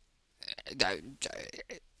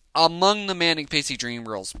 Among the Manic Pixie Dream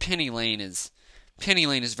Girls, Penny Lane is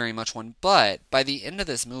very much one. But by the end of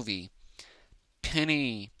this movie,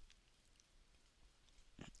 Penny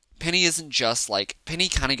Penny isn't just like Penny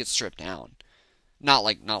kind of gets stripped down, not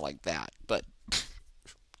like that, but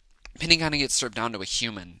Penny kind of gets stripped down to a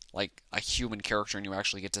human, like a human character, and you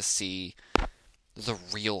actually get to see the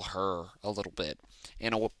real her a little bit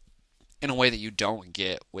in a way that you don't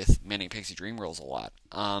get with Manic Pixie Dream Girls a lot.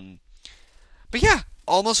 But yeah,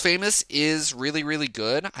 Almost Famous is really, really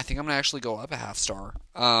good. I think I'm gonna actually go up a half star.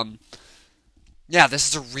 Yeah, this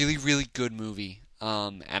is a really, really good movie,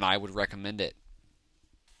 and I would recommend it.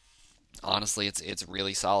 Honestly, it's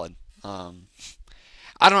really solid.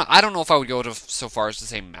 I don't know if I would go to so far as to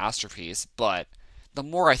say masterpiece, but the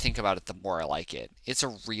more I think about it, the more I like it. It's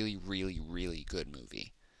a really, really, really good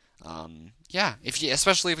movie. Yeah,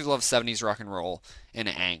 especially if you love 70s rock and roll and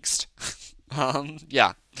angst.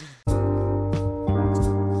 Yeah.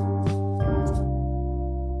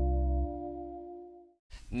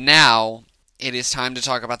 Now, it is time to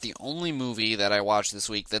talk about the only movie that I watched this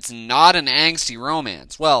week that's not an angsty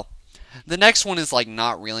romance. Well, the next one is like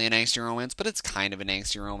not really an angsty romance, but it's kind of an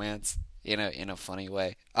angsty romance in a funny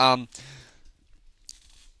way.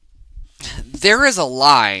 There is a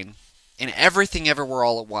line in Everything Everywhere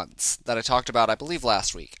All at Once that I talked about, I believe,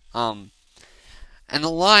 last week. And the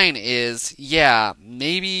line is, yeah,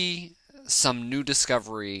 maybe some new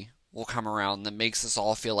discovery will come around that makes us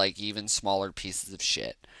all feel like even smaller pieces of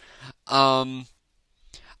shit. Um,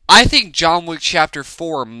 I think John Wick Chapter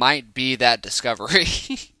 4 might be that discovery.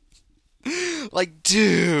 Like,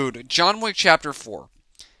 dude, John Wick Chapter 4.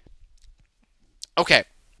 Okay,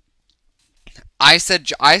 I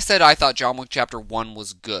thought John Wick Chapter 1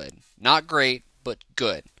 was good. Not great, but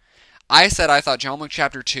good. I said I thought John Wick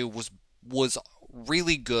Chapter 2 was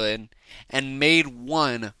really good and made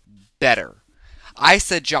 1 better. I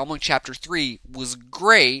said John Wick Chapter 3 was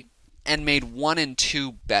great and made 1 and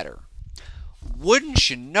 2 better. Wouldn't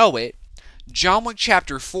you know it, John Wick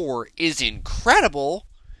Chapter 4 is incredible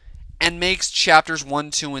and makes Chapters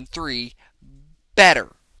 1, 2, and 3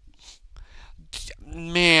 better.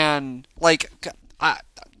 Man, like,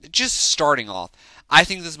 just starting off, I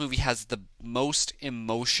think this movie has the most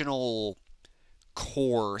emotional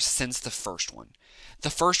core since the first one. The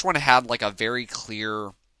first one had like a very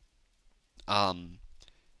clear,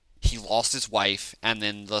 he lost his wife, and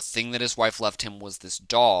then the thing that his wife left him was this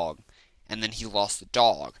dog, and then he lost the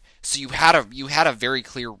dog. So you had a very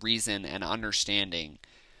clear reason and understanding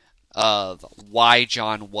of why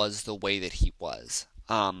John was the way that he was.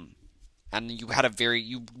 And you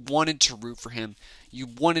wanted to root for him. You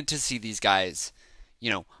wanted to see these guys,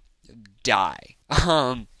 die.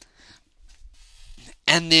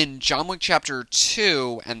 And then John Wick Chapter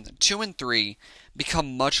 2 and 2 and 3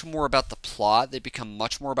 become much more about the plot. They become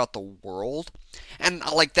much more about the world. And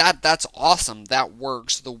like that's awesome. That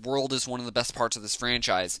works. The world is one of the best parts of this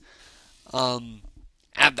franchise. And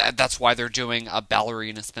that's why they're doing a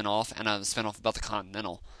ballerina spinoff and a spinoff about the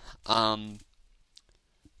Continental.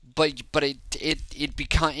 But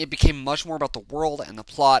it became much more about the world and the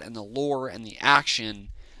plot and the lore and the action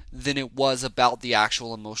than it was about the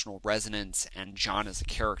actual emotional resonance and John as a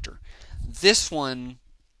character. This one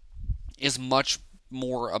is much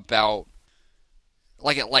more about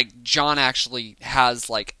like John actually has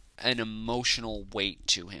like an emotional weight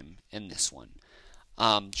to him in this one.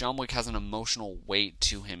 John Wick has an emotional weight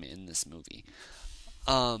to him in this movie.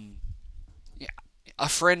 Yeah. A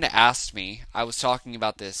friend asked me, I was talking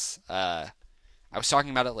about this, I was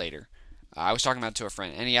talking about it later. I was talking about it to a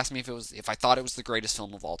friend, and he asked me if I thought it was the greatest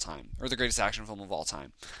film of all time, or the greatest action film of all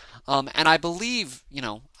time. And I believe,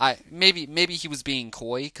 maybe he was being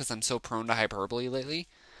coy, because I'm so prone to hyperbole lately.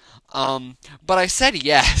 But I said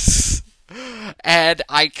yes. And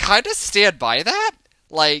I kind of stand by that.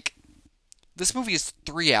 Like, this movie is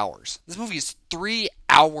 3 hours. This movie is 3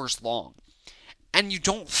 hours long. And you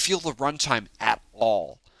don't feel the runtime at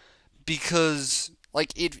all. Because,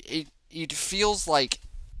 like, it feels like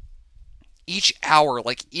each hour,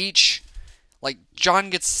 like John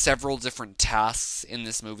gets several different tasks in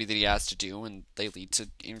this movie that he has to do, and they lead to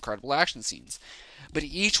incredible action scenes. But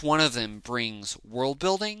each one of them brings world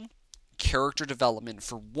building, character development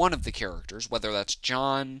for one of the characters, whether that's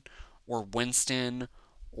John, or Winston,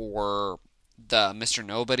 or the Mr.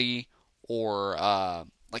 Nobody, or,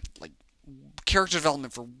 like character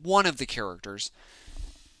development for one of the characters,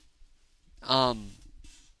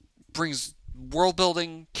 brings world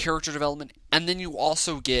building, character development, and then you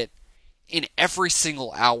also get in every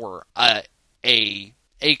single hour a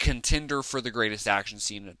contender for the greatest action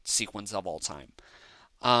sequence of all time.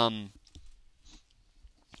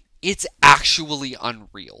 It's actually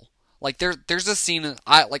unreal. Like there's a scene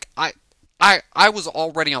I was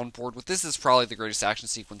already on board with this is probably the greatest action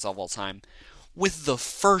sequence of all time with the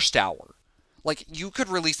first hour. Like, you could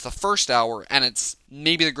release the first hour, and it's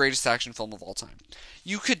maybe the greatest action film of all time.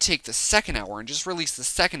 You could take the second hour and just release the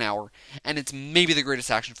second hour, and it's maybe the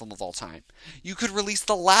greatest action film of all time. You could release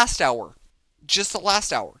the last hour, just the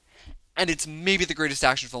last hour, and it's maybe the greatest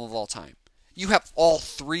action film of all time. You have all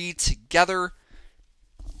three together,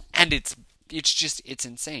 and it's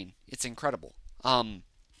insane. It's incredible.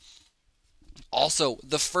 Also,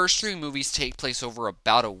 the first 3 movies take place over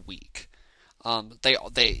about a week.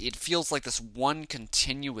 It feels like this one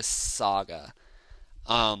continuous saga.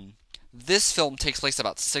 This film takes place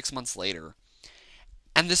about 6 months later,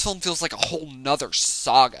 and this film feels like a whole nother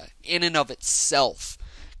saga in and of itself,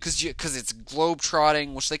 because it's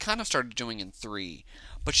globetrotting, which they kind of started doing in 3,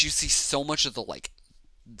 but you see so much of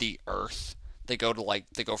the Earth. They go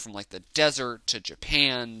from like the desert to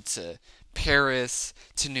Japan to Paris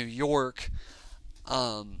to New York.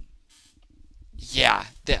 Um, yeah,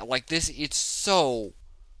 that like this, it's so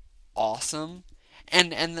awesome,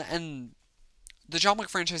 and the John Wick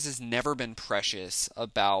franchise has never been precious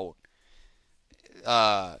about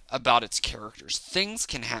its characters. Things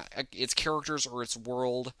can its characters or its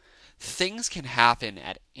world. Things can happen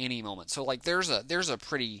at any moment. So like there's an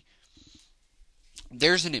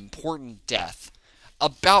important death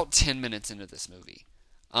about 10 minutes into this movie.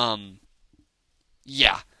 Um,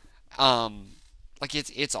 yeah. Like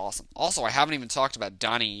it's awesome. Also, I haven't even talked about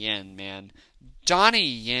Donnie Yen, man. Donnie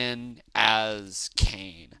Yen as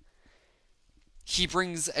Kane. He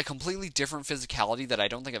brings a completely different physicality that I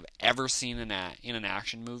don't think I've ever seen in an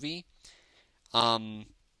action movie. Um,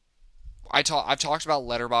 I've talked about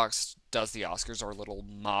Letterboxd does the Oscars, our little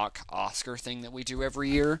mock Oscar thing that we do every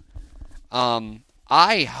year. Um,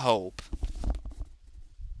 I hope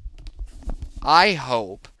I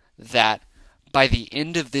hope that by the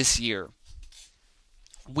end of this year,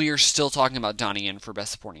 we are still talking about Donnie Yen for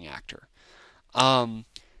Best Supporting Actor. Um,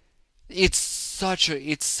 it's such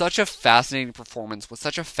a fascinating performance with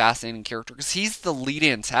such a fascinating character because he's the lead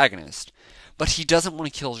antagonist, but he doesn't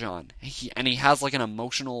want to kill John. He has like an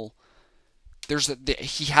emotional.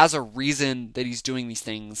 He has a reason that he's doing these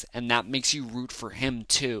things, and that makes you root for him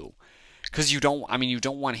too. Because you don't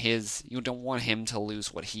want him to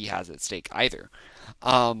lose what he has at stake either.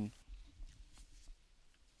 Um,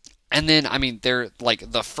 and then there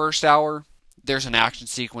like the first hour, there's an action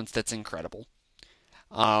sequence that's incredible.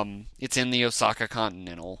 It's in the Osaka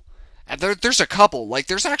Continental, and there's a couple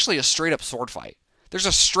there's actually a straight up sword fight. There's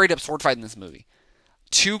a straight up sword fight in this movie.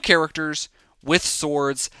 Two characters with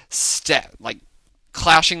swords,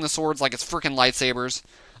 clashing the swords like it's freaking lightsabers.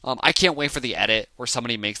 I can't wait for the edit where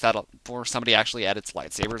somebody makes that up, where somebody actually edits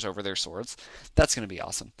lightsabers over their swords. That's gonna be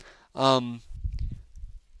awesome. Um,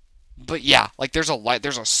 but yeah, like there's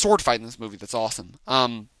a sword fight in this movie that's awesome.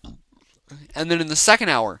 And then in the second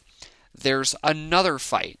hour, there's another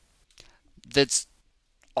fight that's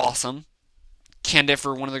awesome. Candid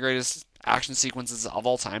for one of the greatest action sequences of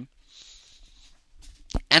all time.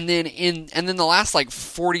 And then the last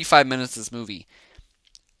 45 minutes of this movie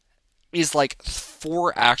is like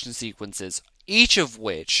 4 action sequences, each of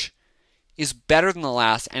which is better than the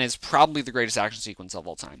last and is probably the greatest action sequence of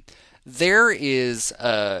all time. There is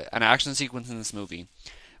an action sequence in this movie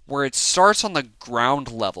where it starts on the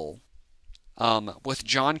ground level, with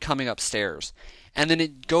John coming upstairs, and then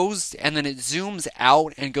it zooms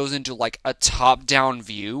out and goes into like a top-down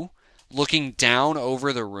view, looking down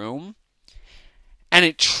over the room, and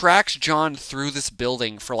it tracks John through this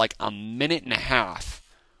building for like a minute and a half,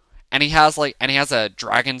 and he has a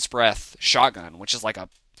dragon's breath shotgun, which is like a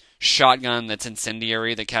shotgun that's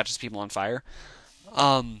incendiary that catches people on fire,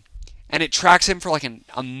 and it tracks him for like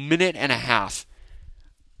a minute and a half.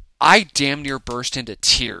 I damn near burst into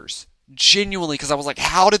tears. Genuinely, because I was like,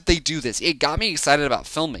 how did they do this? It got me excited about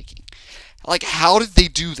filmmaking. Like, how did they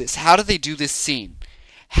do this? How did they do this scene?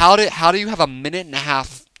 How do you have a minute and a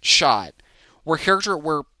half shot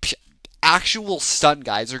where actual stunt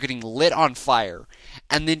guys are getting lit on fire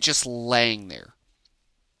and then just laying there?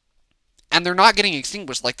 And they're not getting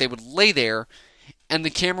extinguished. Like, they would lay there and the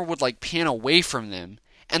camera would pan away from them,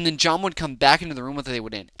 and then John would come back into the room that they were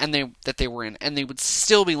in, and they would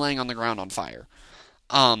still be laying on the ground on fire.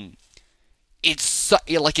 It's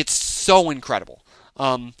so incredible.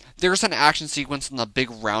 There's an action sequence in the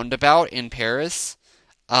big roundabout in Paris.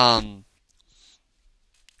 Once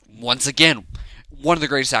again, one of the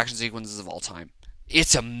greatest action sequences of all time.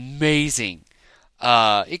 It's amazing.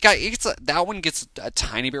 That one gets a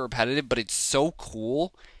tiny bit repetitive, but it's so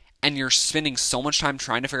cool, and you're spending so much time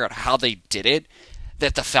trying to figure out how they did it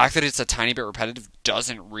that the fact that it's a tiny bit repetitive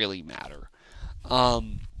doesn't really matter.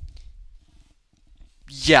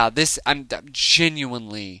 Yeah, I'm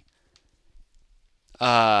genuinely.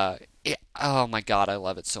 Oh my god, I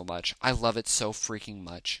love it so much. I love it so freaking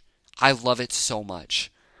much. I love it so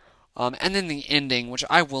much. And then the ending, which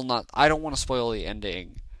I don't want to spoil the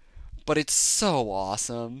ending, but it's so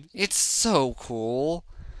awesome. It's so cool,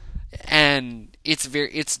 and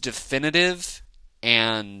it's definitive.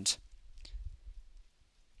 And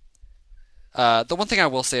the one thing I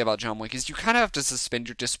will say about John Wick is you kind of have to suspend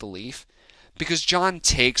your disbelief, because John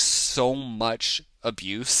takes so much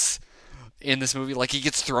abuse in this movie. Like, he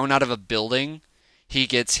gets thrown out of a building. He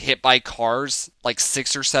gets hit by cars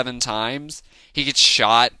 6 or 7 times. He gets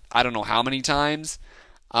shot I don't know how many times.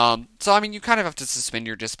 So, you kind of have to suspend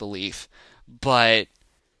your disbelief. But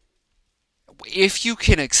if you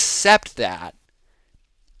can accept that,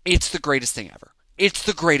 it's the greatest thing ever. It's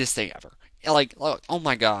the greatest thing ever. Like, oh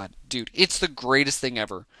my god, dude, it's the greatest thing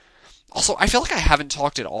ever. Also, I feel like I haven't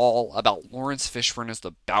talked at all about Lawrence Fishburne as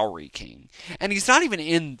the Bowery King. And he's not even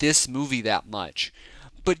in this movie that much.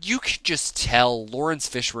 But you can just tell Lawrence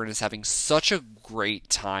Fishburne is having such a great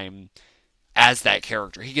time as that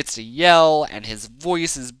character. He gets to yell, and his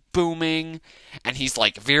voice is booming, and he's,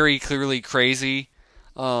 like, very clearly crazy.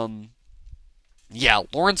 Yeah,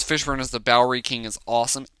 Lawrence Fishburne as the Bowery King is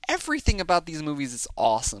awesome. Everything about these movies is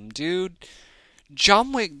awesome, dude.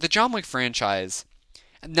 John Wick, the John Wick franchise.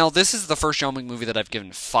 Now, this is the first John Wick movie that I've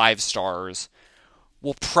given 5 stars.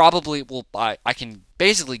 I can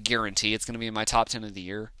basically guarantee it's going to be in my top 10 of the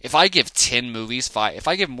year. If I give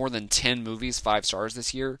more than 10 movies 5 stars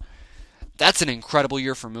this year, that's an incredible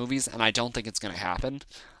year for movies, and I don't think it's going to happen.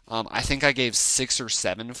 I think I gave 6 or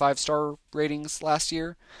 7 5-star ratings last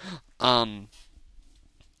year. So,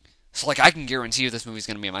 like, I can guarantee you this movie's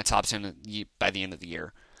going to be in my top 10 by the end of the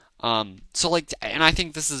year. And I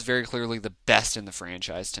think this is very clearly the best in the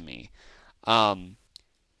franchise to me. But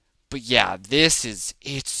yeah,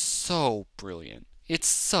 it's so brilliant. It's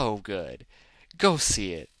so good. Go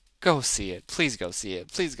see it. Go see it. Please go see it.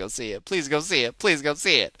 Please go see it. Please go see it. Please go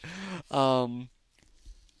see it.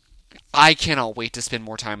 I cannot wait to spend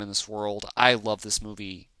more time in this world. I love this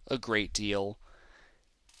movie a great deal.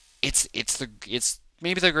 It's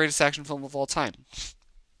maybe the greatest action film of all time.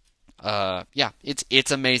 Yeah,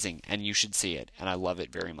 it's amazing, and you should see it, and I love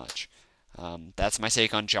it very much. That's my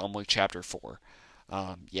take on John Wick Chapter 4.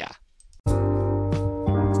 Yeah.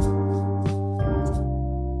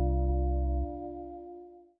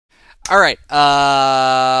 Alright,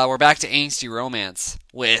 we're back to Angsty Romance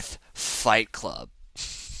with Fight Club.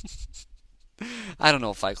 I don't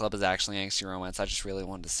know if Fight Club is actually Angsty Romance, I just really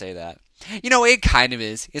wanted to say that. You know, it kind of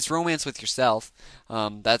is. It's romance with yourself.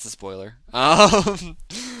 That's a spoiler.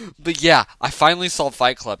 But yeah, I finally saw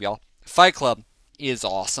Fight Club, y'all. Fight Club is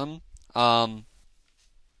awesome. But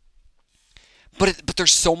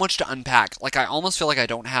there's so much to unpack. Like, I almost feel like I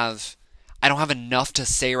don't have enough to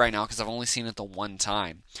say right now because I've only seen it the one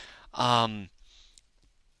time.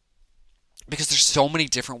 Because there's so many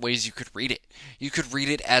different ways you could read it. You could read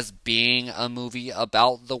it as being a movie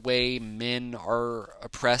about the way men are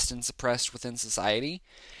oppressed and suppressed within society.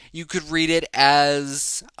 You could read it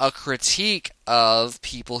as a critique of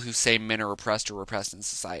people who say men are oppressed or repressed in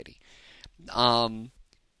society.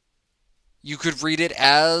 You could read it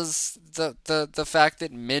as the fact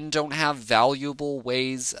that men don't have valuable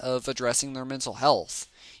ways of addressing their mental health.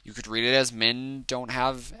 You could read it as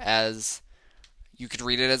you could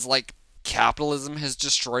read it as, like, capitalism is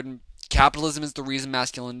the reason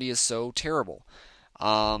masculinity is so terrible.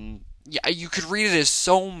 Yeah, you could read it as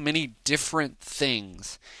so many different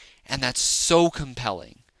things, and that's so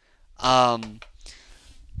compelling. My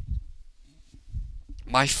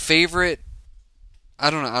favorite, I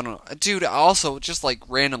don't know, dude. Also, just like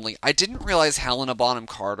randomly, I didn't realize Helena Bonham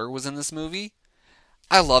Carter was in this movie.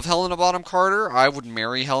 I love Helena Bonham Carter. I would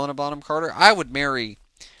marry Helena Bonham Carter. I would marry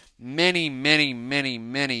many, many, many,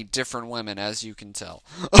 many different women, as you can tell.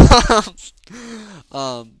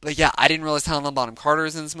 But yeah, I didn't realize Helena Bonham Carter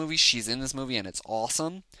is in this movie. She's in this movie, and it's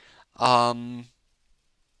awesome. I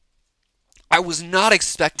was not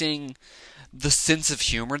expecting the sense of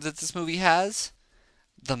humor that this movie has.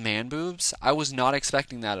 The man boobs. I was not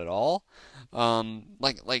expecting that at all. I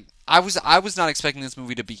was not expecting this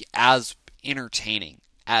movie to be as entertaining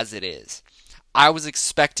as it is. I was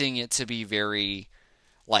expecting it to be very,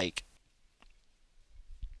 like,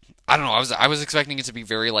 I don't know. I was expecting it to be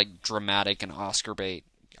very, like, dramatic and Oscar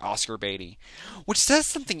baity, which says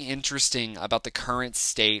something interesting about the current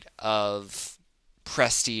state of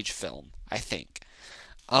prestige film, I think.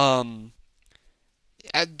 The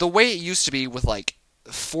way it used to be with, like,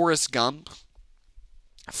 Forrest Gump.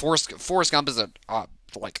 Forrest Gump is a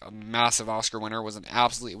massive Oscar winner. It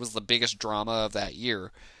was the biggest drama of that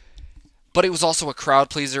year. But it was also a crowd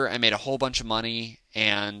pleaser and made a whole bunch of money,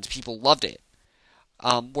 and people loved it.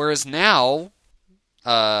 Whereas now,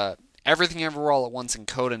 Everything Everywhere All at Once and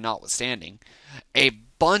Coda notwithstanding, a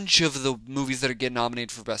bunch of the movies that are getting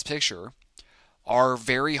nominated for Best Picture are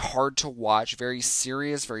very hard to watch, very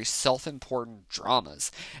serious, very self-important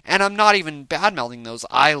dramas. And I'm not even bad-mouthing those.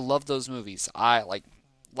 I love those movies.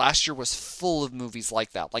 Last year was full of movies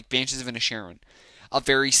like that, like Banshees of Inisherin, a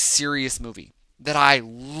very serious movie that I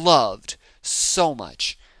loved so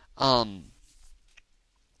much. But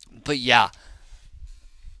yeah,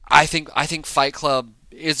 I think Fight Club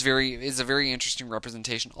is a very interesting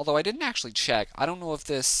representation. Although I didn't actually check. I don't know if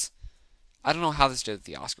this. I don't know how this did at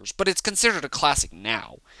the Oscars, but it's considered a classic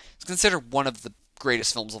now. It's considered one of the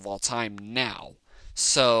greatest films of all time now.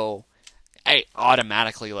 So I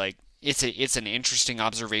automatically like it's an interesting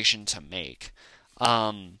observation to make.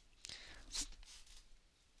 Um,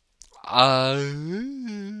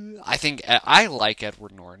 I think I like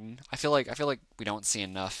Edward Norton. I feel like we don't see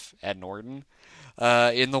enough Ed Norton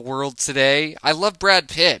in the world today. I love Brad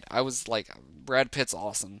Pitt. I was like, Brad Pitt's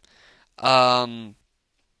awesome. Um,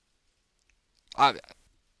 I,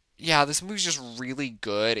 yeah, this movie's just really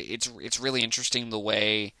good. It's really interesting the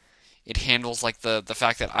way it handles like the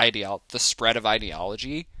fact that the spread of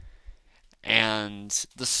ideology and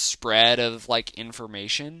the spread of like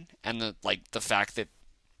information and the fact that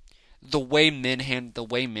the way men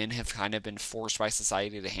have kind of been forced by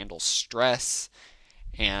society to handle stress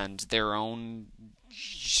and their own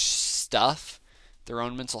stuff, their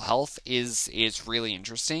own mental health is really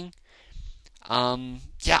interesting.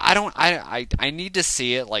 Yeah, I don't, I need to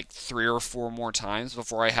see it like three or four more times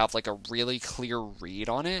before I have like a really clear read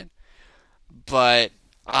on it. But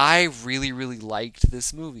I really, really liked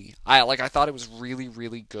this movie. I thought it was really,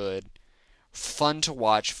 really good, fun to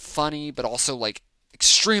watch, funny, but also like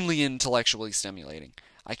extremely intellectually stimulating.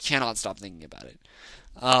 I cannot stop thinking about it.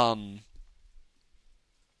 Um,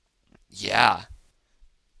 yeah,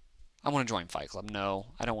 I want to join Fight Club. No,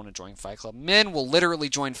 I don't want to join Fight Club. Men will literally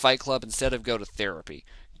join Fight Club instead of go to therapy.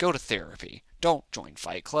 Go to therapy. Don't join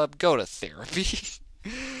Fight Club. Go to therapy.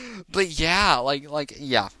 But yeah,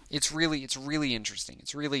 yeah, it's really interesting.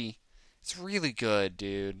 It's really good,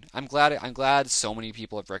 dude. I'm glad so many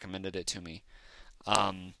people have recommended it to me.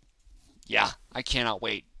 Um, yeah, I cannot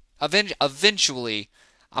wait. Eventually,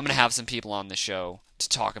 I'm gonna have some people on the show to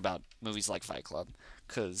talk about movies like Fight Club,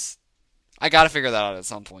 cause I gotta figure that out at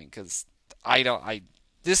some point. Cause I don't. I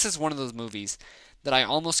This is one of those movies that I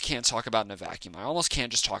almost can't talk about in a vacuum. I almost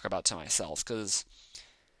can't just talk about to myself, cause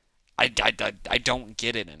I don't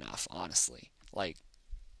get it enough. Honestly, like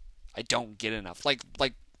I don't get enough. Like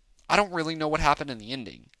I don't really know what happened in the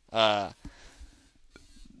ending.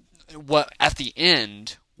 What at the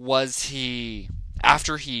end was he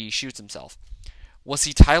after he shoots himself? Was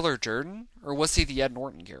he Tyler Durden or was he the Ed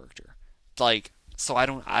Norton character? Like, so I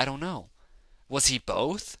don't know. Was he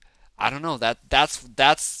both? I don't know. That's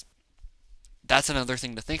another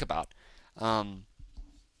thing to think about. Um,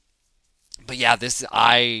 but yeah,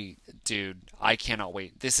 dude, I cannot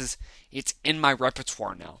wait. It's in my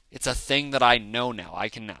repertoire now. It's a thing that I know now. I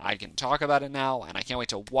can talk about it now, and I can't wait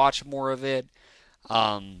to watch more of it.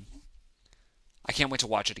 Um, I can't wait to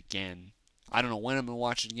watch it again. I don't know when I'm gonna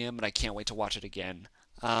watch it again, but I can't wait to watch it again.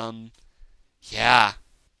 Um, yeah,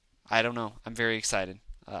 I don't know. I'm very excited.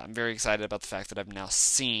 I'm very excited about the fact that I've now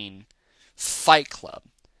seen Fight Club.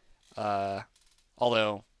 Uh,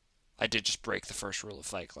 Although I did just break the first rule of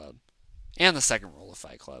Fight Club and the second rule of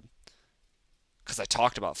Fight Club because I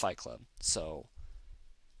talked about Fight Club. So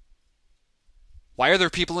why are there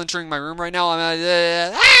people entering my room right now?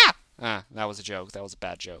 That was a joke. That was a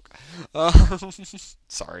bad joke.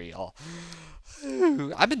 Sorry, y'all.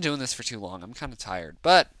 I've been doing this for too long. I'm kind of tired,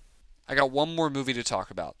 but I got one more movie to talk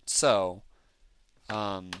about. So,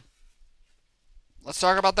 um, let's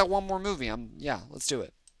talk about that one more movie. Yeah, let's do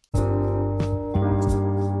it.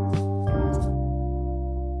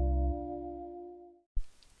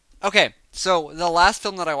 Okay, so the last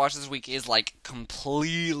film that I watched this week is like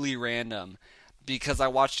completely random because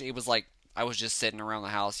it was like I was just sitting around the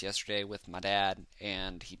house yesterday with my dad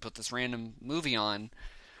and he put this random movie on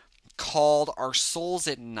called Our Souls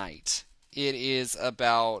at Night. It is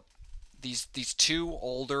about these two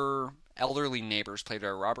elderly neighbors played by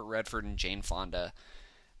Robert Redford and Jane Fonda,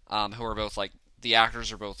 who are both like the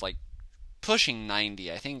actors are both like pushing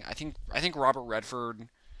 90. I think Robert Redford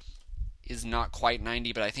is not quite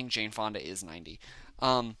 90, but I think Jane Fonda is 90.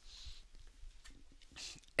 Um,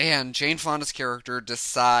 and Jane Fonda's character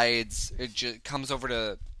comes over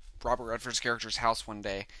to Robert Redford's character's house one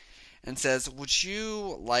day and says, "Would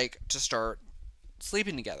you like to start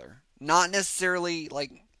sleeping together? Not necessarily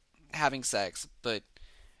like having sex, but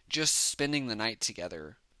just spending the night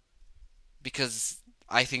together because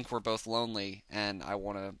I think we're both lonely and I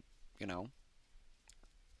want to, you know,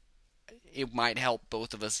 it might help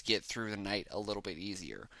both of us get through the night a little bit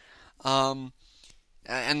easier." Um,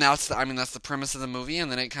 and that's the premise of the movie,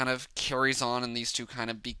 and then it kind of carries on, and these two kind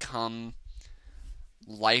of become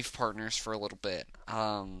life partners for a little bit.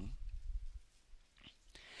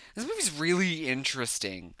 This movie's really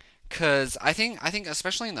interesting because I think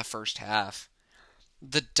especially in the first half,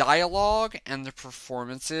 the dialogue and the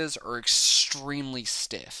performances are extremely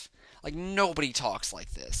stiff. Like nobody talks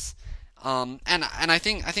like this. And I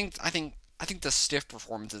think I think the stiff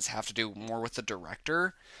performances have to do more with the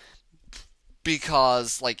director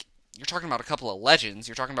because, like, you're talking about a couple of legends.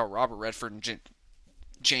 You're talking about Robert Redford and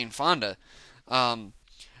Jane Fonda. Um,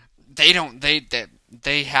 they don't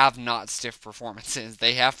they have not stiff performances.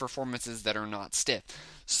 They have performances that are not stiff.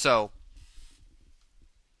 So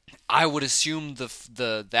I would assume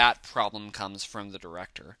the that problem comes from the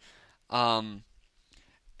director. Um,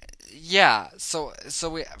 yeah, it's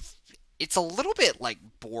a little bit like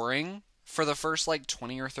boring for the first like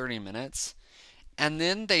 20 or 30 minutes, and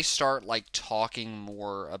then they start like talking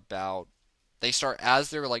more about they start as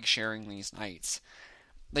they're like sharing these nights.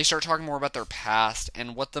 They start talking more about their past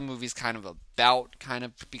and what the movie's kind of about kind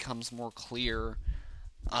of becomes more clear.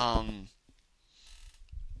 Um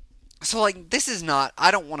so like this is not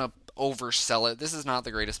I don't want to oversell it. This is not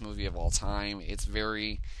the greatest movie of all time. It's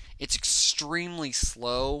extremely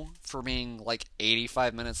slow for being like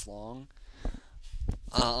 85 minutes long.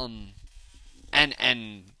 Um and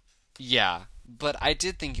yeah, but I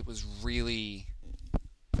did think it was really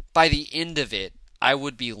by the end of it, I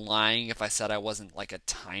would be lying if I said I wasn't like a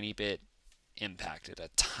tiny bit impacted, a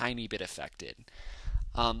tiny bit affected.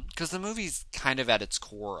 Because the movie's kind of at its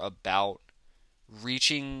core about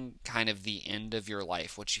reaching kind of the end of your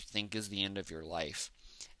life, what you think is the end of your life,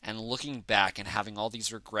 and looking back and having all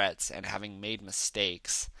these regrets and having made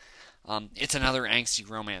mistakes. It's another angsty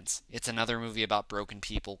romance. It's another movie about broken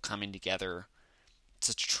people coming together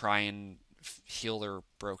to try and heal their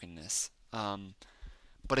brokenness.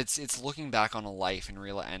 But it's looking back on a life and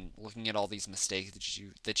real and looking at all these mistakes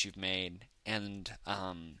that you've made and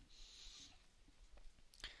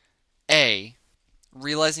a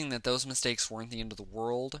realizing that those mistakes weren't the end of the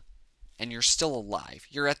world and you're still alive.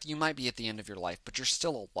 You might be at the end of your life, but you're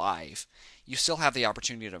still alive. You still have the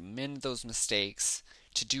opportunity to mend those mistakes,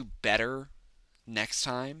 to do better next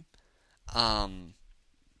time. Um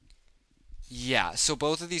yeah, so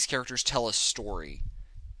both of these characters tell a story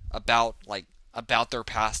about their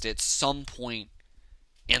past at some point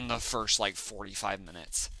in the first like 45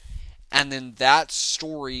 minutes. And then that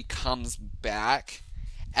story comes back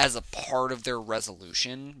as a part of their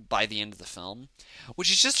resolution by the end of the film,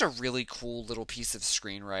 which is just a really cool little piece of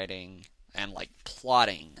screenwriting and like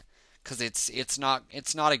plotting cuz it's not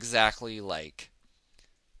exactly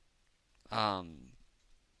um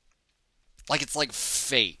like it's like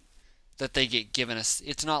fate that they get given a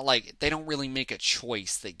it's not like they don't really make a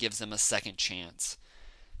choice that gives them a second chance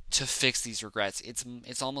to fix these regrets.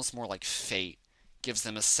 It's almost more like fate gives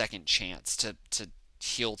them a second chance to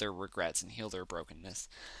heal their regrets and heal their brokenness.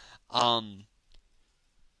 Um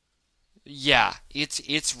yeah,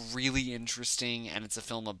 it's really interesting and it's a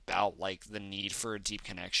film about like the need for a deep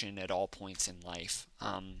connection at all points in life.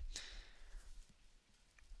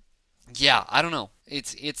 Yeah, I don't know.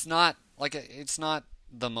 It's not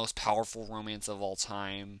the most powerful romance of all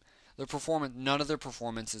time. None of their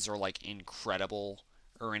performances are like incredible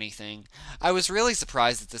or anything. I was really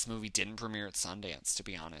surprised that this movie didn't premiere at Sundance, to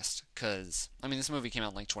be honest, because I mean this movie came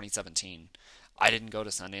out in like 2017. I didn't go to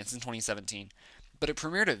Sundance in 2017, but it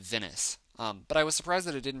premiered at Venice. But I was surprised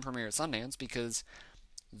that it didn't premiere at Sundance because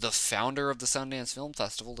the founder of the Sundance Film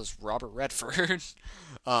Festival is Robert Redford.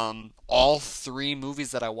 All three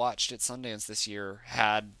movies that I watched at Sundance this year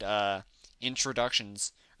had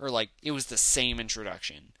introductions, or like it was the same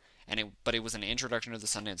introduction, but it was an introduction to the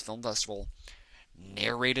Sundance Film Festival,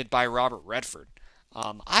 narrated by Robert Redford.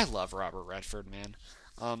 I love Robert Redford, man.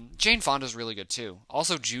 Jane Fonda's really good too.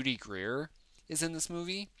 Also, Judy Greer is in this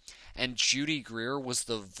movie, and Judy Greer was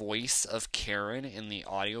the voice of Karen in the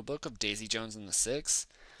audiobook of Daisy Jones and the Six.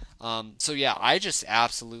 So yeah, I just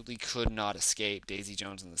absolutely could not escape Daisy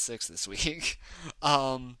Jones and the Six this week.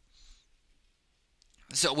 um,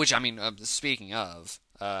 which I mean, speaking of,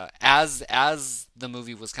 as the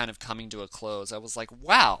movie was kind of coming to a close, I was like,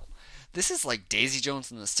 wow, this is like Daisy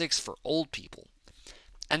Jones and the Six for old people.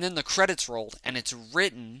 And then the credits rolled, and it's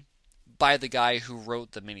written by the guy who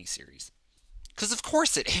wrote the miniseries. Because of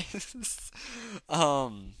course it is.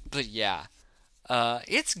 But yeah,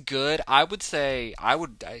 it's good. I would say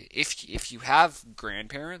if you have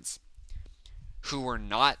grandparents who are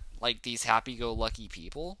not like these happy-go-lucky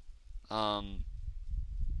people,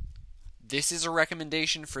 this is a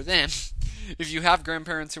recommendation for them. If you have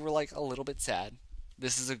grandparents who are like a little bit sad,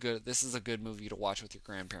 this is a good movie to watch with your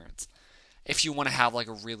grandparents. If you want to have like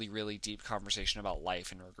a really really deep conversation about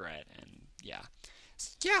life and regret and yeah.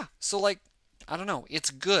 Yeah, so like I don't know, it's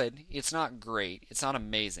good. It's not great. It's not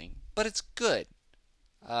amazing, but it's good.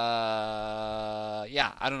 Yeah,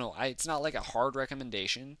 I don't know. It's not like a hard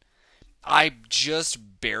recommendation. I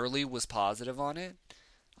just barely was positive on it.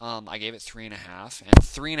 I gave it 3.5, and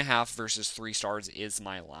 3.5 versus 3 stars is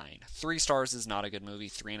my line. 3 stars is not a good movie.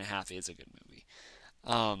 3.5 is a good movie.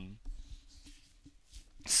 Um,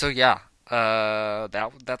 so yeah,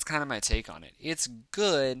 that's kind of my take on it. It's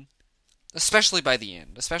good, especially by the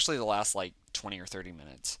end, especially the last like 20 or 30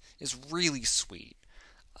 minutes is really sweet.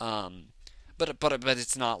 Um, but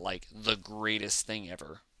it's not like the greatest thing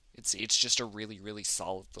ever. It's just a really really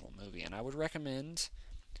solid little movie, and I would recommend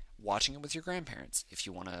watching it with your grandparents if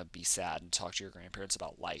you want to be sad and talk to your grandparents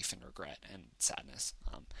about life and regret and sadness.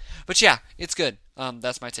 But yeah, it's good.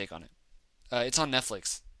 That's my take on it. It's on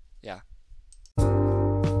Netflix. Yeah.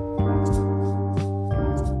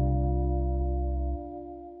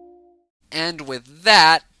 And with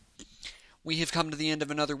that, we have come to the end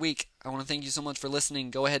of another week. I want to thank you so much for listening.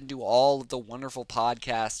 Go ahead and do all of the wonderful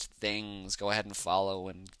podcast things. Go ahead and follow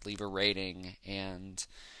and leave a rating. And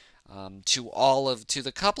to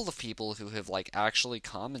the couple of people who have like actually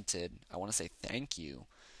commented, I want to say thank you,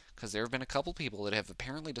 because there have been a couple people that have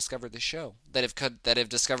apparently discovered the show, that have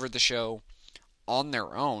discovered the show on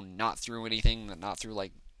their own, not through anything, not through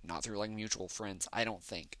like mutual friends. I don't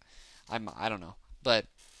think. I don't know, but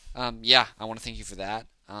yeah, I want to thank you for that.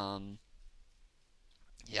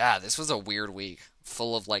 Yeah, this was a weird week,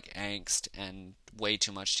 full of like angst and way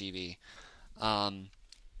too much TV. Um,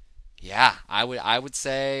 yeah, I would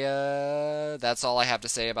say that's all I have to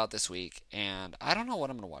say about this week. And I don't know what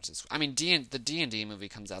I'm gonna watch this week. I mean, the D&D movie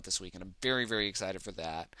comes out this week, and I'm very very excited for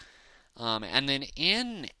that. And then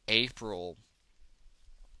in April,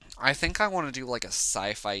 I think I want to do like a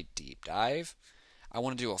sci-fi deep dive. I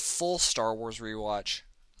want to do a full Star Wars rewatch.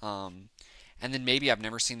 Um, and then maybe I've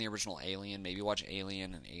never seen the original Alien. Maybe watch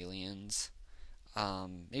Alien and Aliens.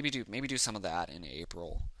 Maybe do some of that in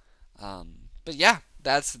April. But yeah,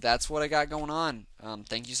 that's what I got going on.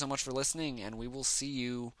 Thank you so much for listening, and we will see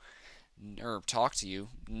you or talk to you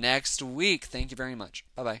next week. Thank you very much.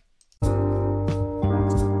 Bye bye.